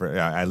a different,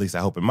 at least I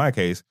hope in my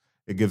case,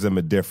 it gives them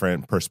a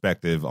different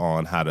perspective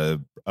on how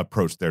to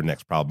approach their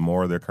next problem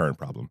or their current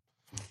problem.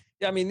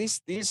 Yeah, I mean,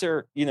 these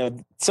are,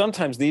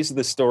 sometimes these are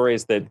the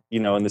stories that,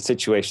 in the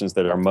situations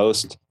that are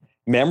most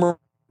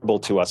memorable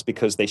to us,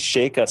 because they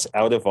shake us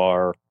out of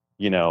our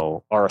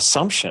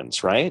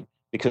assumptions, right?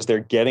 Because they're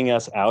getting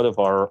us out of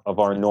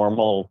our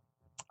normal,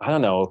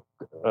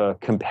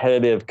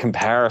 competitive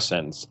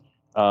comparisons.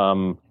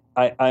 I'm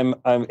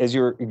as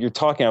you're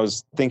talking, I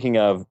was thinking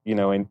of,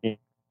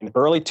 in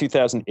early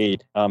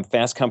 2008,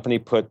 Fast Company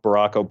put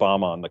Barack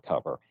Obama on the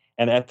cover.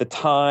 And at the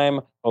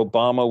time,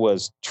 Obama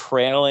was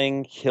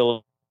trailing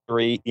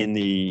Hillary in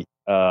the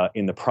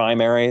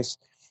primaries.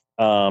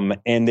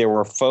 And there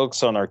were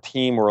folks on our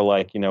team who were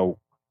like,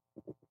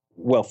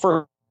 well,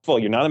 first of all,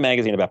 you're not a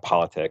magazine about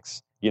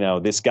politics.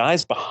 This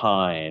guy's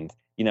behind.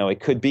 It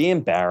could be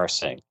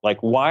embarrassing. Like,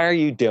 why are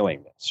you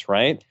doing this,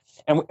 right?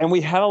 And we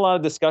had a lot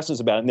of discussions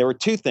about it. And there were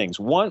two things.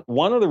 One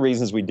of the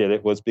reasons we did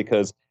it was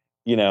because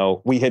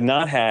we had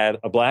not had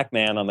a black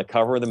man on the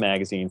cover of the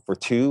magazine for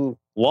too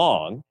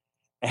long.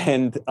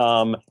 And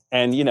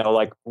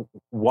like,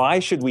 why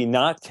should we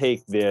not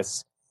take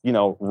this,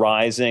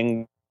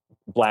 rising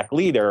black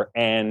leader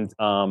and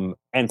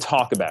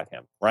talk about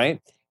him, right?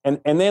 And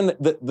then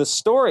the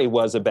story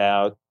was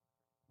about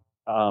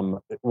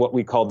what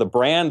we called the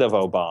brand of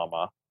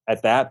Obama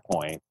at that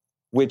point,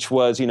 which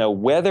was,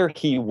 whether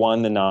he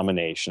won the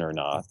nomination or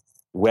not,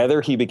 whether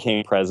he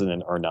became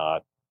president or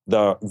not,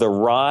 the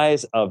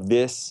rise of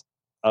this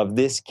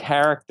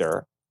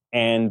character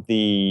and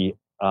the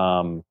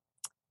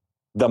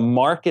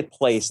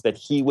marketplace that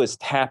he was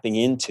tapping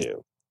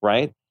into,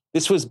 right?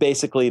 This was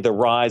basically the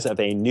rise of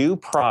a new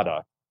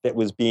product that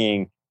was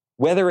being,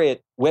 whether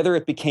it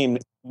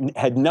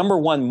had number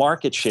one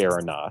market share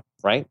or not,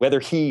 right? Whether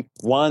he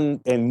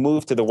won and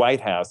moved to the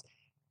White House,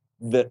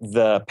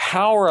 the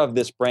power of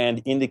this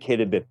brand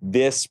indicated that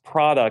this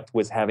product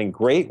was having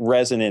great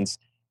resonance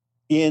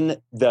in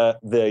the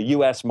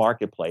U.S.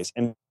 marketplace.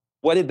 And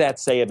what did that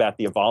say about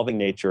the evolving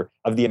nature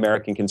of the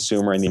American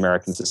consumer and the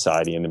American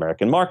society and the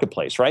American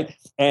marketplace, right?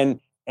 And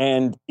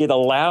it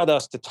allowed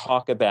us to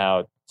talk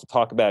about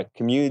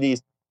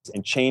communities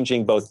and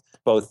changing both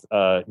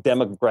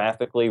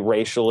demographically,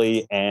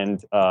 racially,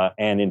 and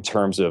in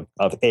terms of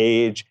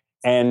age.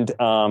 And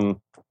now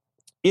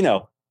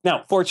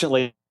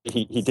fortunately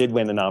he did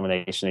win the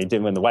nomination. He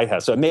did win the White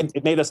House, so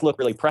it made us look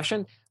really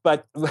prescient.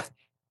 But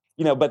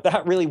but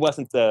that really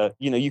wasn't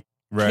you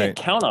can't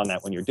count on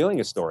that when you're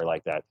doing a story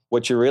like that.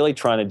 What you're really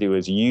trying to do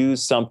is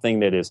use something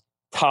that is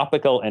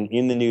topical and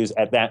in the news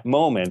at that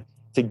moment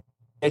to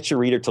get your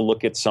reader to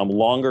look at some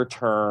longer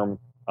term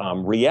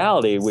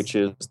reality, which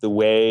is the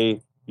way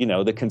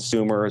the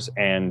consumers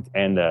and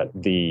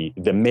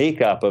the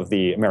makeup of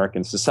the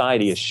American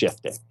society is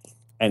shifting,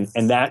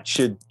 and that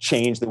should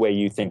change the way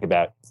you think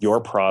about your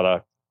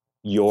product,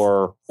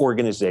 your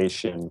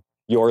organization,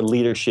 your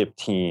leadership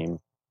team,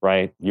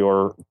 right?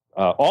 Your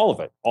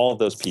all of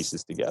those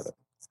pieces together.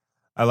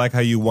 I like how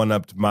you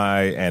one-upped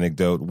my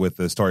anecdote with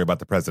the story about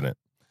the president.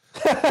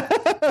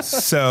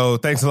 So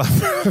thanks a lot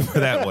for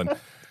that one.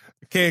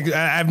 Okay,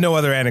 I have no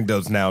other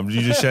anecdotes now.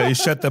 You just you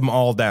shut them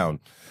all down.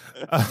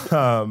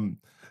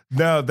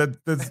 No,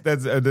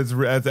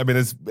 that's. I mean,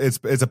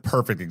 it's a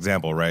perfect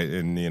example, right?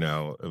 And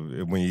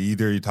when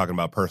you're talking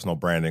about personal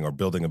branding or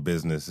building a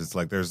business, it's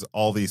like there's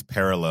all these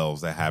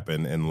parallels that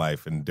happen in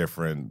life in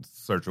different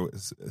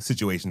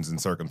situations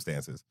and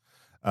circumstances.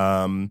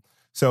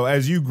 So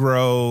as you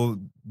grow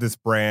this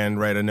brand,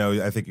 right?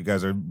 I think you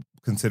guys are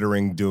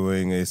considering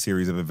doing a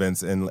series of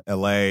events in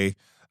LA.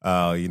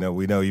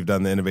 We know you've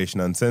done the Innovation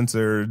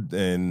Uncensored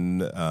in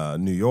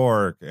New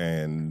York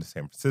and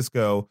San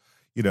Francisco.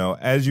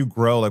 As you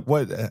grow,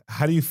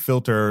 how do you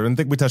filter? And I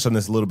think we touched on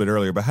this a little bit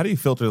earlier, but how do you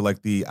filter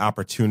the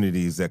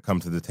opportunities that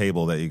come to the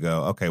table that you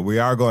go, okay, we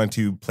are going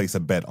to place a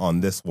bet on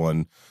this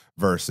one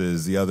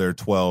versus the other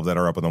 12 that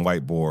are up on the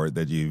whiteboard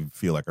that you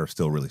feel like are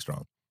still really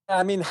strong?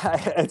 I mean,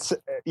 I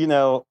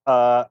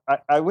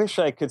wish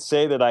I could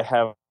say that I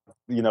have,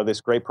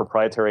 this great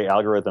proprietary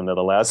algorithm that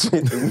allows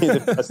me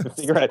to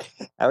figure out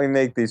how we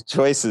make these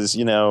choices.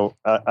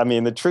 I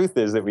mean, the truth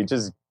is that we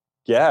just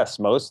guess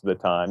most of the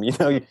time.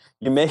 You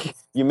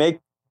make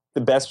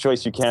the best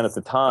choice you can at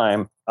the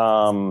time.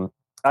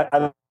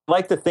 I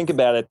like to think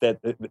about it that,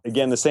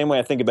 again, the same way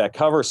I think about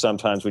covers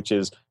sometimes, which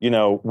is,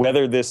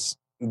 whether this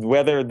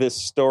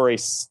story,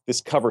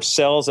 this cover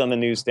sells on the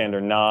newsstand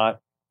or not,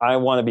 I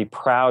want to be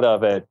proud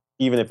of it,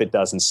 even if it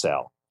doesn't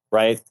sell,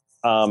 right?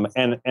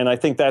 And I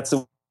think that's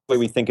the way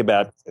we think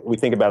about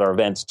our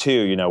events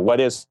too. What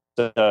is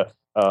a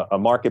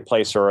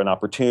marketplace or an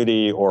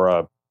opportunity or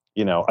a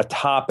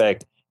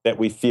topic that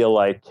we feel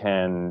like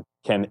can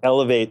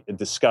elevate the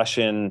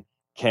discussion,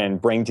 can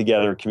bring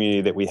together a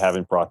community that we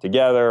haven't brought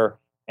together,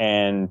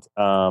 and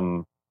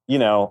and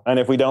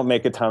if we don't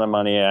make a ton of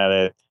money at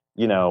it,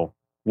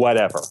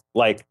 whatever.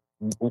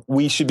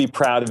 We should be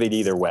proud of it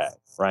either way.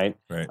 Right.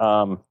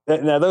 Now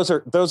those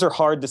are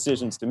hard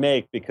decisions to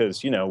make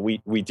because,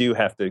 we do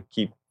have to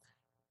keep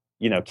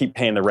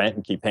paying the rent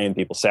and keep paying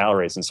people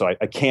salaries. And so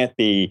I can't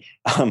be,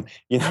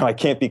 I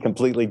can't be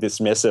completely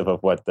dismissive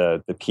of what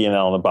the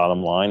P&L and the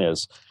bottom line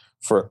is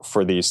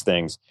for these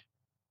things.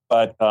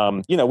 But,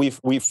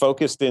 we've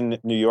focused in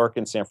New York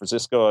and San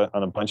Francisco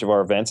on a bunch of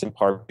our events, in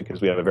part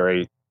because we have a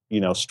very,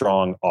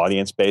 strong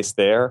audience base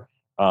there.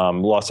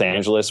 Los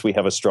Angeles, we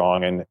have a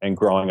strong and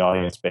growing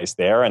audience base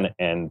there,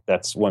 and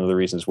that's one of the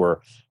reasons we're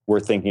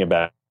thinking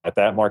about at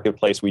that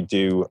marketplace. We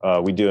do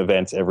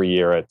events every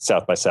year at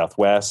South by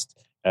Southwest,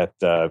 at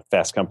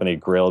Fast Company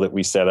Grill that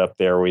we set up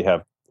there. We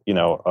have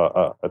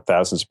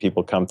thousands of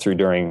people come through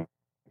during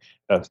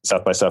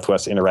South by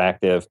Southwest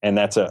Interactive, and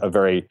that's a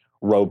very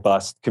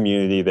robust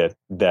community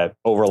that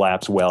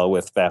overlaps well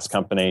with Fast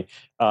Company.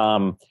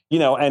 And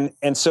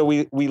so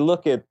we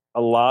look at a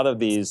lot of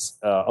these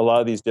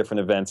different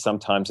events,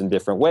 sometimes in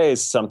different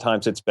ways.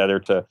 Sometimes it's better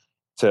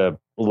to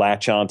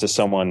latch on to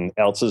someone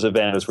else's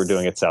event, as we're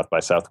doing at South by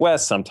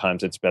Southwest.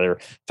 Sometimes it's better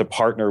to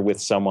partner with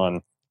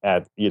someone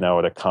at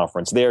a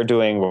conference they're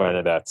doing,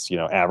 whether that's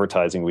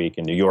Advertising Week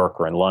in New York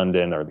or in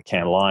London or the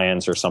Cannes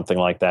Lions or something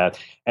like that.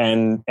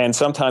 And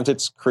sometimes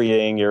it's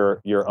creating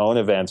your own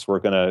events.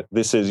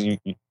 This is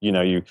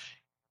you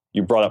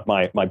brought up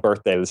my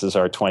birthday. This is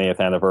our 20th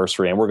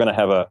anniversary, and we're going to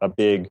have a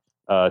big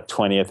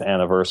 20th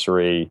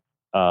anniversary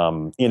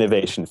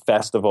innovation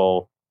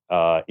festival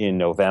in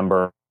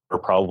November, or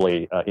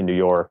probably in New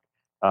York.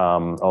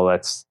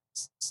 That's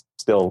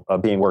still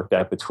being worked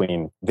out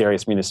between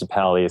various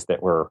municipalities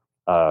that we're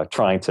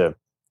trying to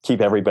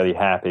keep everybody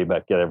happy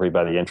but get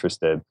everybody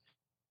interested.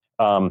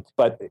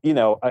 But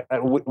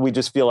we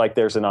just feel like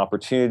there's an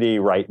opportunity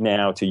right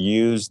now to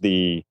use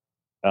the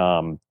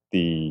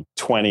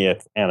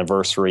 20th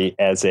anniversary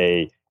as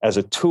a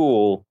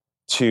tool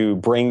to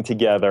bring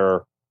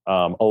together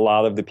a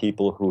lot of the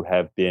people who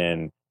have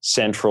been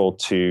central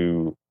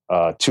to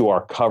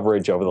our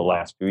coverage over the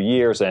last few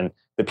years, and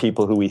the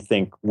people who we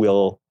think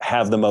will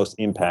have the most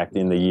impact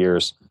in the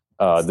years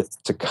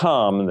to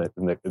come,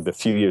 the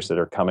few years that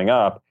are coming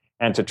up,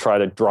 and to try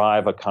to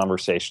drive a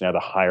conversation at a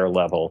higher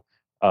level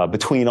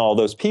between all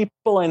those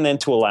people, and then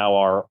to allow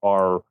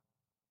our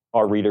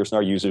readers and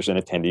our users and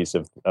attendees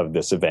of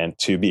this event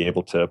to be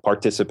able to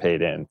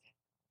participate in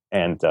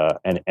and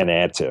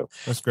add to.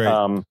 That's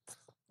great.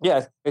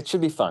 Yeah, it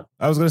should be fun.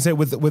 I was going to say,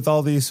 with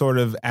all these sort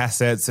of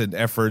assets and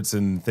efforts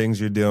and things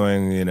you're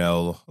doing,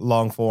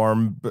 long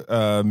form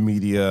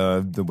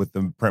media with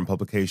the print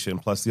publication,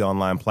 plus the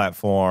online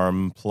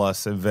platform,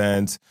 plus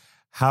events,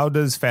 how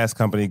does Fast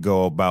Company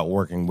go about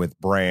working with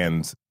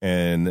brands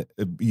in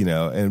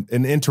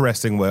an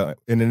interesting way,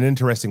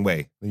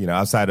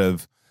 outside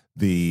of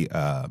the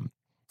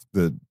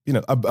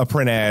a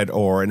print ad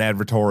or an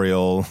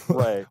advertorial,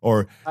 Right.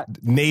 or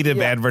native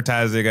Yeah.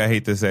 advertising. I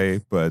hate to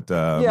say, but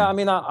Yeah, I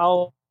mean,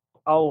 I'll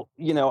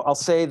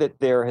say that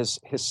there has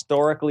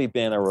historically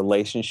been a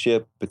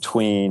relationship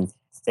between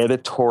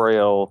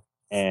editorial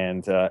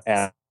and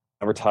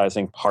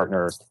advertising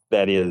partners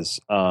that is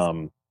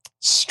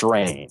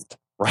strained,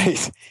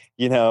 right?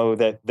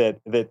 That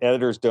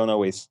editors don't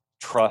always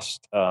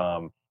trust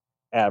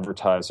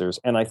advertisers,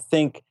 and I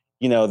think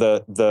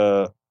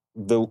the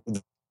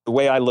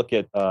way I look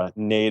at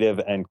native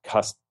and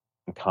custom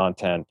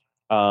content.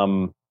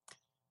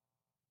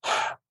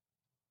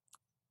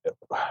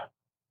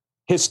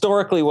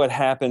 Historically, what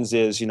happens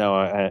is,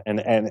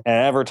 an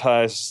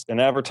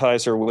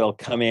advertiser will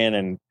come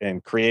in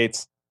and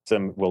create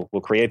will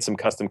create some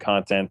custom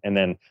content, and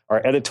then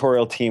our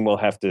editorial team will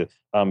have to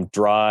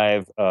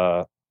drive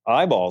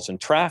eyeballs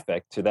and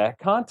traffic to that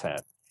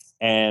content,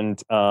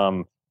 and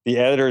the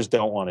editors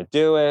don't want to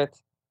do it.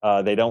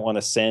 They don't want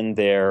to send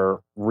their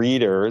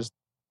readers,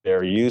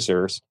 their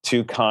users,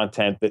 to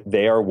content that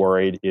they are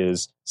worried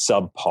is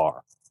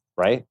subpar,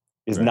 right?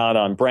 Is not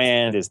on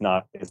brand, is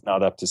not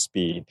up to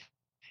speed.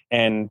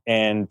 And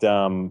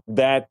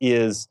that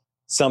is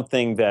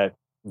something that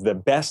the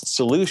best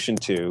solution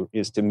to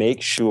is to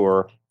make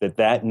sure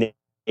that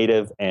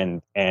native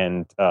and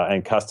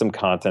custom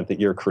content that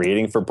you're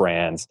creating for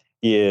brands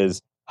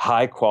is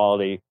high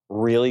quality,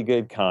 really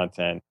good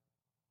content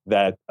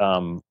that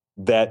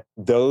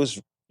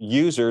those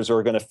users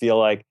are going to feel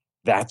like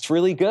that's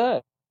really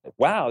good.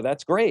 Wow,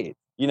 that's great.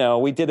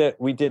 We did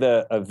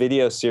a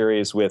video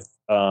series with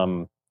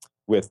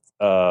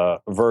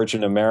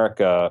Virgin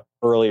America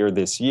earlier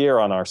this year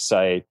on our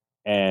site,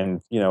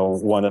 and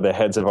one of the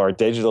heads of our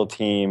digital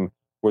team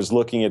was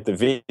looking at the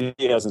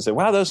videos and said,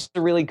 "Wow, those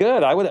are really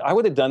good. I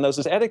would have done those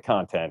as edit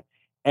content."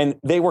 And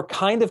they were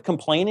kind of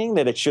complaining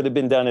that it should have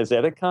been done as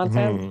edit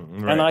content.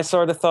 Right. And I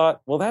sort of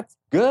thought, well, that's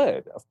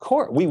good. Of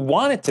course, we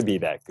want it to be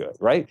that good,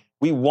 right?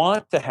 We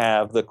want to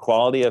have the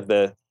quality of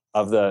the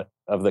content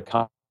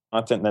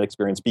and that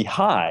experience be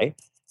high,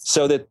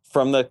 so that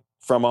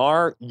from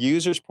our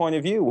users' point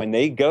of view, when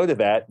they go to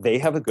that, they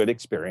have a good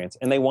experience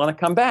and they want to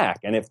come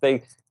back. And if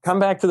they come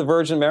back to the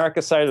Virgin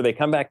America site or they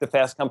come back to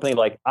Fast Company,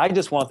 I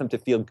just want them to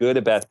feel good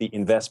about the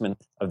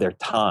investment of their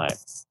time.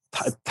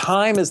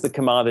 Time is the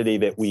commodity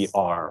that we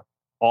are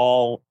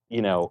all,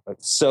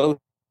 so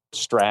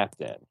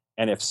strapped in.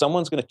 And if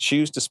someone's going to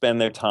choose to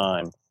spend their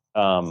time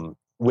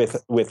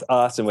with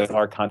us and with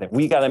our content,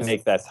 we got to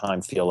make that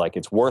time feel like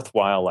it's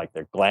worthwhile, like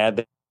they're glad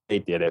that they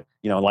did it,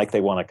 like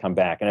they want to come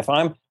back. And if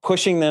I'm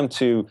pushing them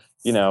to,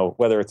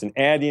 whether it's an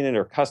ad unit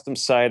or custom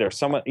site or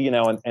someone,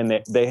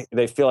 and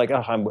they feel like,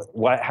 oh,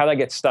 how did I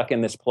get stuck in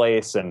this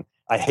place? And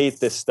I hate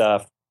this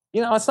stuff.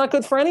 It's not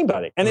good for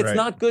anybody. And it's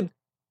not good.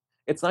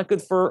 It's not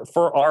good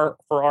for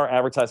our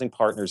advertising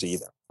partners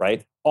either,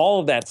 right? All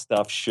of that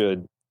stuff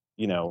should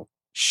be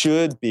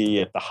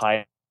at the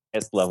highest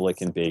level it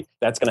can be.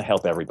 That's going to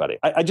help everybody.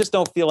 I just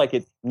don't feel like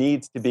it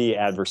needs to be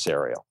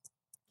adversarial.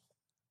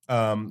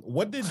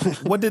 What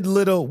did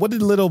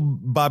little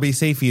Bobby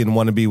Safian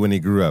want to be when he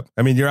grew up?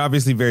 I mean, you're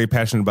obviously very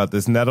passionate about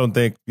this, and I don't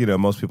think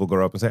most people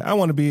grow up and say, "I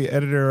want to be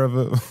editor of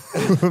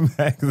a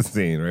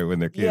magazine," right, when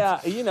they're kids. Yeah,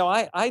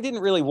 I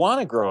didn't really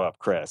want to grow up,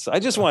 Chris. I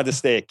just wanted to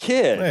stay a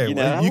kid. Hey,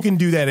 well, you can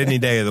do that any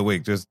day of the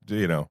week. Just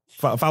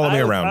follow me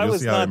around. I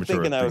was not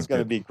thinking I was going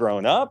to be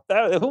grown up.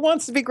 Who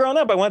wants to be grown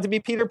up? I want to be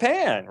Peter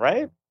Pan,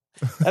 right?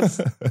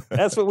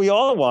 That's what we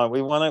all want.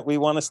 We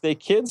want to stay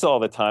kids all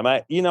the time.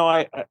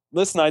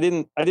 Listen. I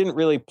didn't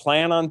really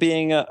plan on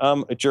being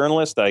a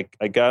journalist. I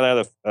got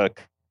out of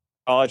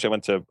college. I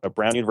went to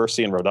Brown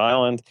University in Rhode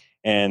Island,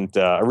 and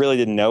I really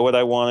didn't know what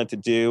I wanted to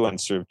do. And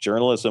sort of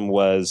journalism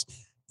was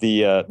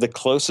the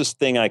closest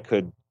thing I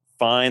could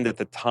find at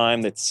the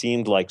time that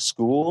seemed like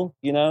school.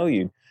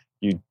 You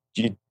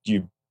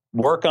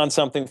work on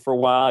something for a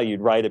while,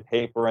 you'd write a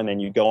paper, and then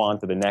you go on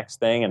to the next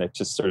thing, and it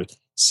just sort of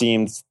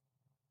seemed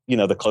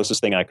the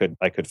closest thing I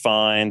could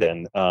find,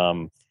 and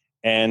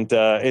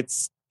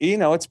it's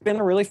it's been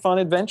a really fun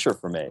adventure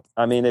for me.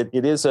 I mean,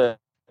 I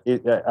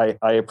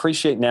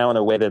appreciate now in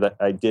a way that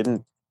I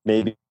didn't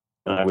maybe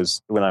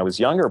when I was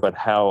younger, but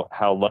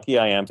how lucky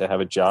I am to have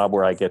a job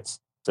where I get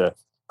to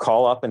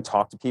call up and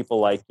talk to people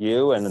like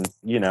you, and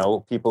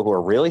people who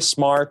are really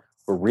smart,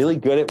 who are really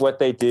good at what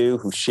they do,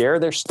 who share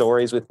their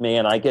stories with me,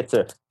 and I get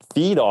to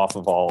feed off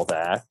of all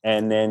that,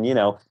 and then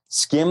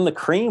skim the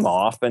cream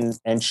off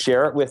and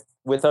share it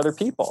with other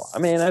people. I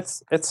mean,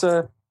 it's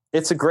a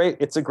great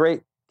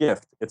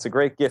gift. It's a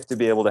great gift to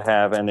be able to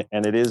have, and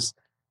it is.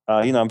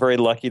 I'm very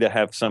lucky to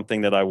have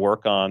something that I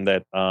work on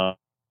that I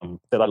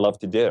love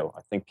to do.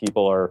 I think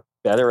people are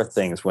better at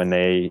things when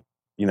they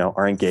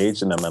are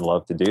engaged in them and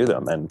love to do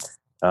them, and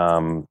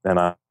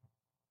I.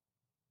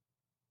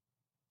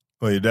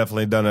 Well, you've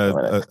definitely done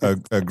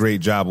a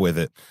great job with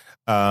it.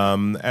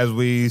 As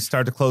we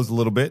start to close a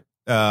little bit,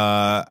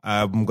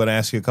 I'm going to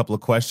ask you a couple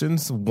of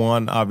questions.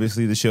 One,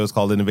 obviously, the show is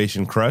called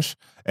Innovation Crush,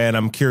 and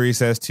I'm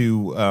curious as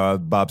to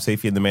Bob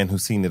Safian, the man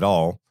who's seen it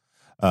all,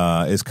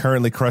 is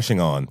currently crushing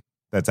on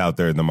that's out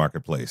there in the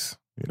marketplace.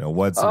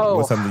 What's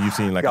something you've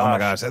seen like, oh my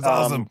gosh, that's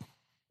awesome.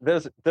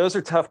 Those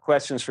are tough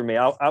questions for me.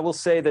 I will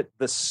say that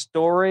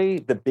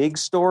the big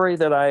story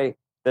that I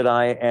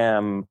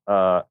am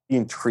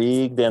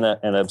intrigued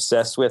and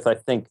obsessed with, I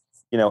think,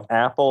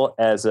 Apple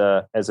as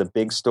a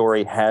big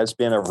story has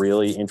been a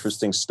really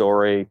interesting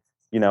story,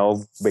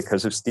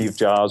 because of Steve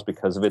Jobs,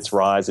 because of its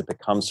rise. It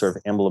becomes sort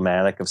of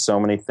emblematic of so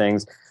many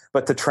things.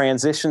 But the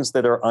transitions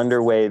that are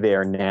underway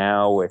there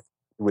now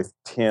with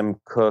Tim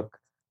Cook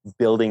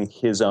building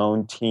his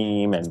own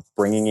team and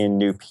bringing in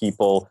new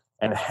people,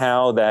 and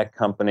how that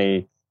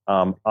company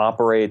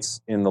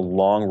operates in the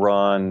long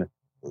run,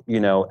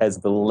 as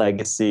the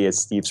legacy, as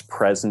Steve's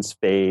presence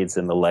fades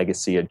and the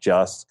legacy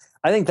adjusts.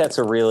 I think that's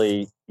a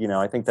really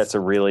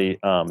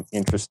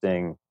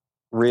interesting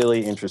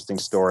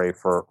story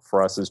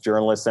for us as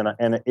journalists.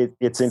 And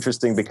it's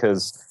interesting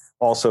because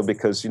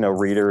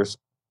readers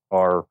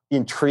are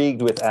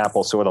intrigued with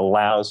Apple. So it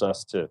allows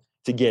us to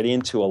get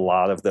into a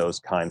lot of those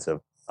kinds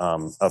of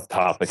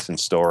topics and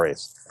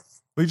stories.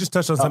 We just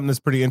touched on something that's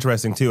pretty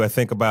interesting too. I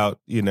think about,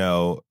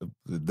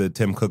 the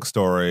Tim Cook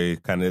story,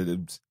 kind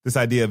of this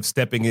idea of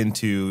stepping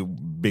into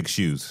big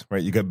shoes,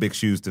 right? You got big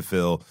shoes to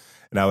fill.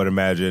 And I would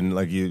imagine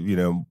like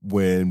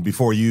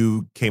before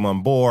you came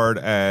on board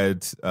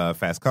at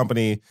Fast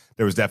Company,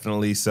 there was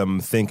definitely some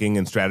thinking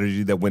and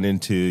strategy that went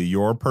into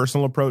your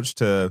personal approach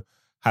to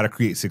how to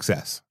create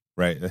success.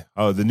 Right.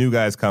 Oh, the new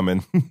guy's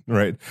coming.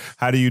 Right.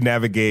 How do you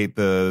navigate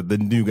the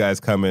new guys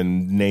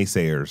coming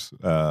naysayers?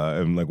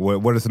 And like,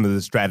 what are some of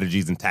the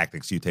strategies and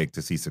tactics you take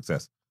to see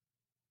success?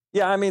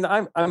 Yeah, I mean,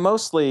 I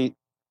mostly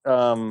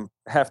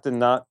have to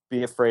not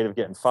be afraid of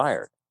getting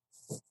fired.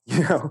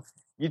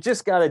 You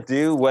just got to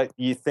do what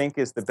you think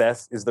is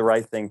the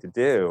right thing to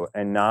do,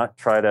 and not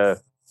try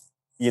to,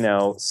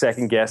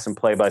 second guess and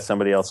play by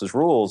somebody else's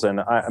rules. And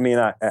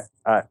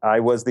I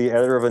was the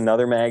editor of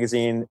another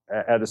magazine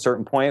at a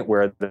certain point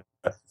where the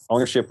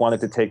ownership wanted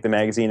to take the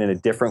magazine in a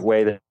different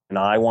way than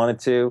I wanted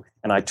to.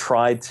 And I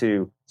tried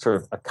to sort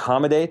of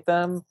accommodate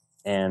them.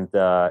 And,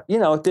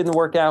 it didn't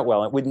work out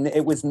well.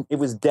 It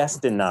was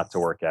destined not to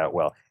work out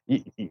well.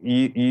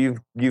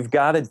 You've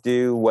got to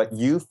do what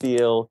you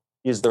feel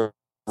is the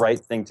right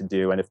thing to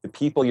do. And if the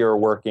people you're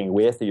working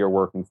with or you're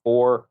working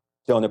for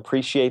don't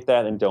appreciate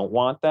that and don't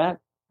want that,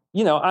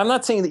 I'm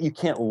not saying that you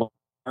can't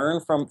learn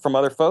from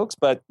other folks,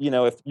 but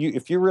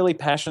if you're really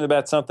passionate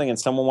about something and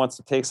someone wants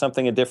to take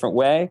something a different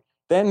way,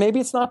 then maybe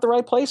it's not the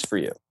right place for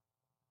you.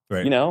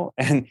 Right.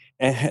 And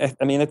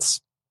I mean,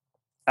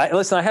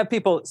 listen, I have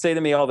people say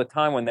to me all the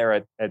time when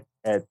they're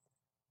at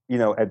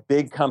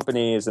big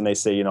companies and they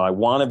say, I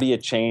want to be a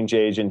change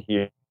agent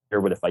here,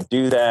 but if I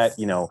do that,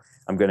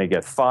 I'm going to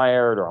get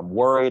fired, or I'm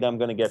worried I'm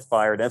going to get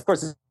fired. And of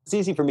course, it's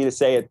easy for me to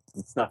say it.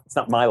 It's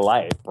not my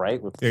life,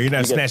 right? Yeah, you're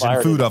not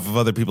snatching food off of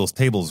other people's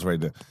tables right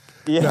there.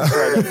 Yeah,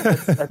 right.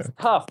 That's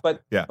tough.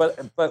 But yeah.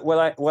 But what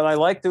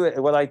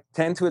I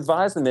tend to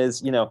advise them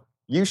is,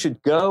 you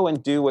should go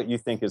and do what you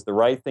think is the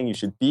right thing. You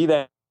should be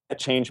that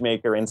change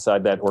maker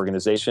inside that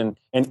organization.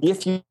 And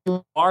if you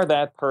are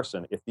that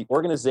person, if the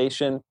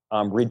organization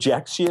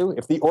rejects you,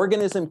 if the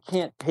organism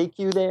can't take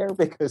you there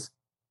because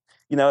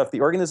if the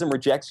organism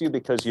rejects you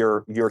because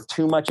you're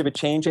too much of a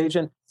change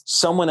agent,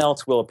 someone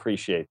else will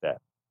appreciate that.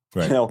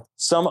 Right.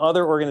 Some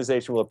other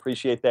organization will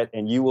appreciate that,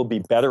 and you will be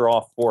better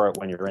off for it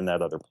when you're in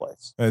that other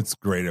place. That's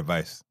great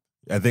advice.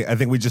 I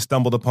think we just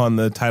stumbled upon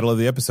the title of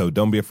the episode.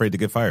 Don't be afraid to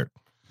get fired.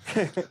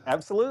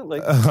 Absolutely.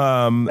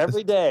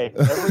 Every day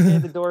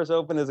the doors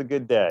open is a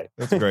good day.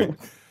 That's great.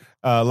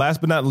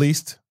 Last but not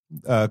least,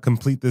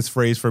 complete this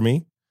phrase for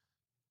me.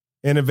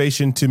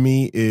 Innovation to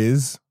me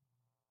is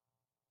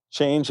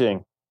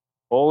changing.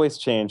 Always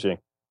changing.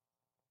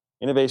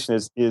 Innovation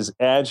is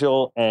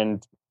agile,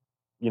 and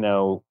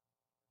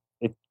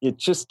it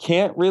just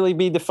can't really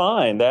be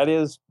defined.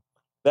 That's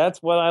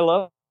what I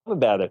love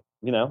about it.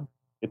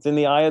 It's in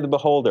the eye of the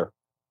beholder.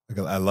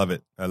 I love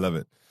it.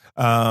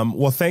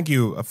 Well, thank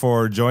you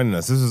for joining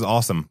us. This is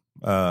awesome.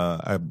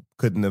 I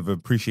couldn't have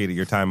appreciated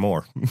your time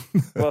more.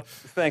 Well,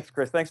 thanks,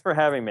 Chris. Thanks for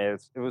having me.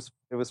 It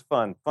was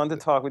fun to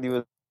talk with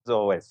you. As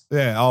always.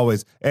 Yeah,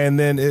 always. And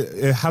then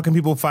how can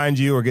people find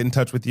you or get in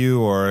touch with you,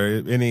 or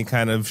any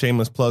kind of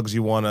shameless plugs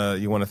you want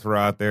to throw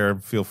out there?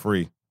 Feel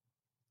free.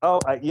 Oh,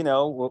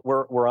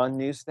 we're on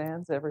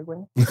newsstands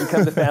everywhere. You can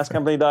come to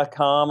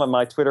fastcompany.com, and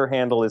my Twitter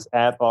handle is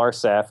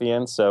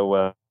 @rsafian.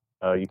 So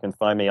you can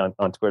find me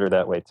on Twitter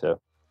that way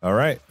too. All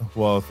right.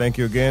 Well, thank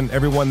you again,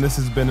 everyone. This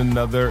has been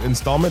another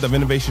installment of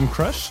Innovation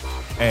Crush,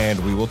 and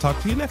we will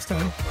talk to you next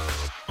time.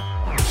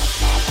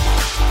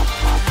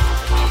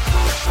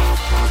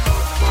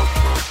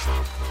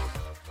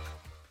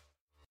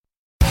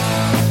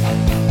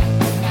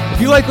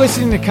 If you like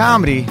listening to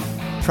comedy,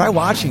 try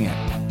watching it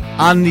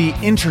on the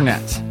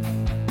internet.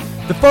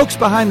 The folks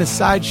behind the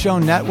Sideshow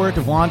Network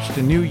have launched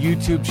a new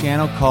YouTube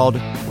channel called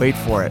Wait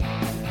For It.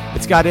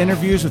 It's got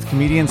interviews with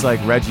comedians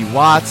like Reggie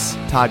Watts,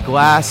 Todd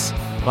Glass,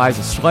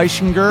 Liza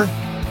Schlesinger.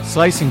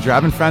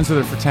 I've been friends with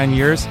her for 10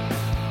 years.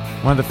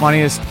 One of the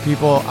funniest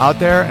people out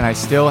there, and I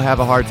still have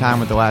a hard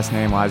time with the last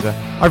name, Liza.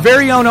 Our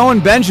very own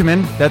Owen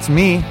Benjamin, that's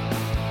me.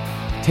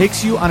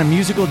 takes you on a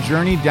musical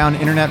journey down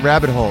internet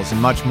rabbit holes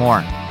and much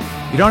more.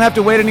 You don't have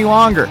to wait any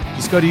longer.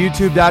 Just go to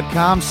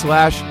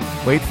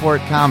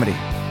youtube.com/waitforitcomedy.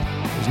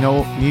 There's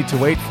no need to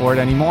wait for it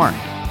anymore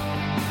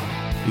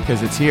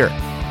because it's here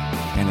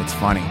and it's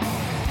funny.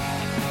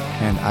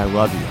 And I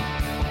love you.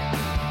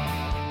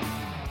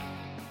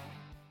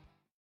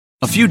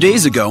 A few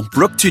days ago,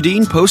 Brooke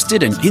Tudine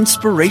posted an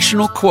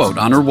inspirational quote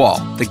on her wall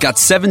that got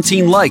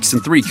 17 likes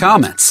and 3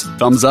 comments.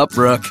 Thumbs up,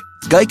 Brooke.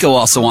 Geico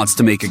also wants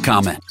to make a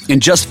comment. In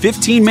just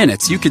 15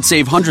 minutes, you could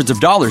save hundreds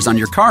of dollars on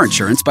your car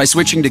insurance by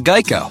switching to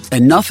Geico.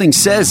 And nothing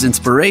says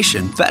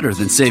inspiration better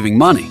than saving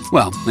money.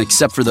 Well,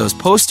 except for those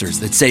posters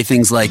that say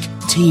things like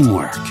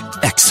teamwork,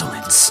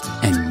 excellence,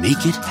 and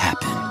make it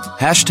happen.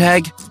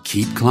 Hashtag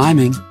keep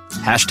climbing.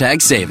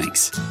 Hashtag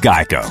savings.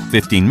 Geico.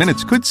 15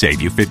 minutes could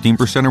save you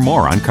 15% or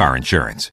more on car insurance.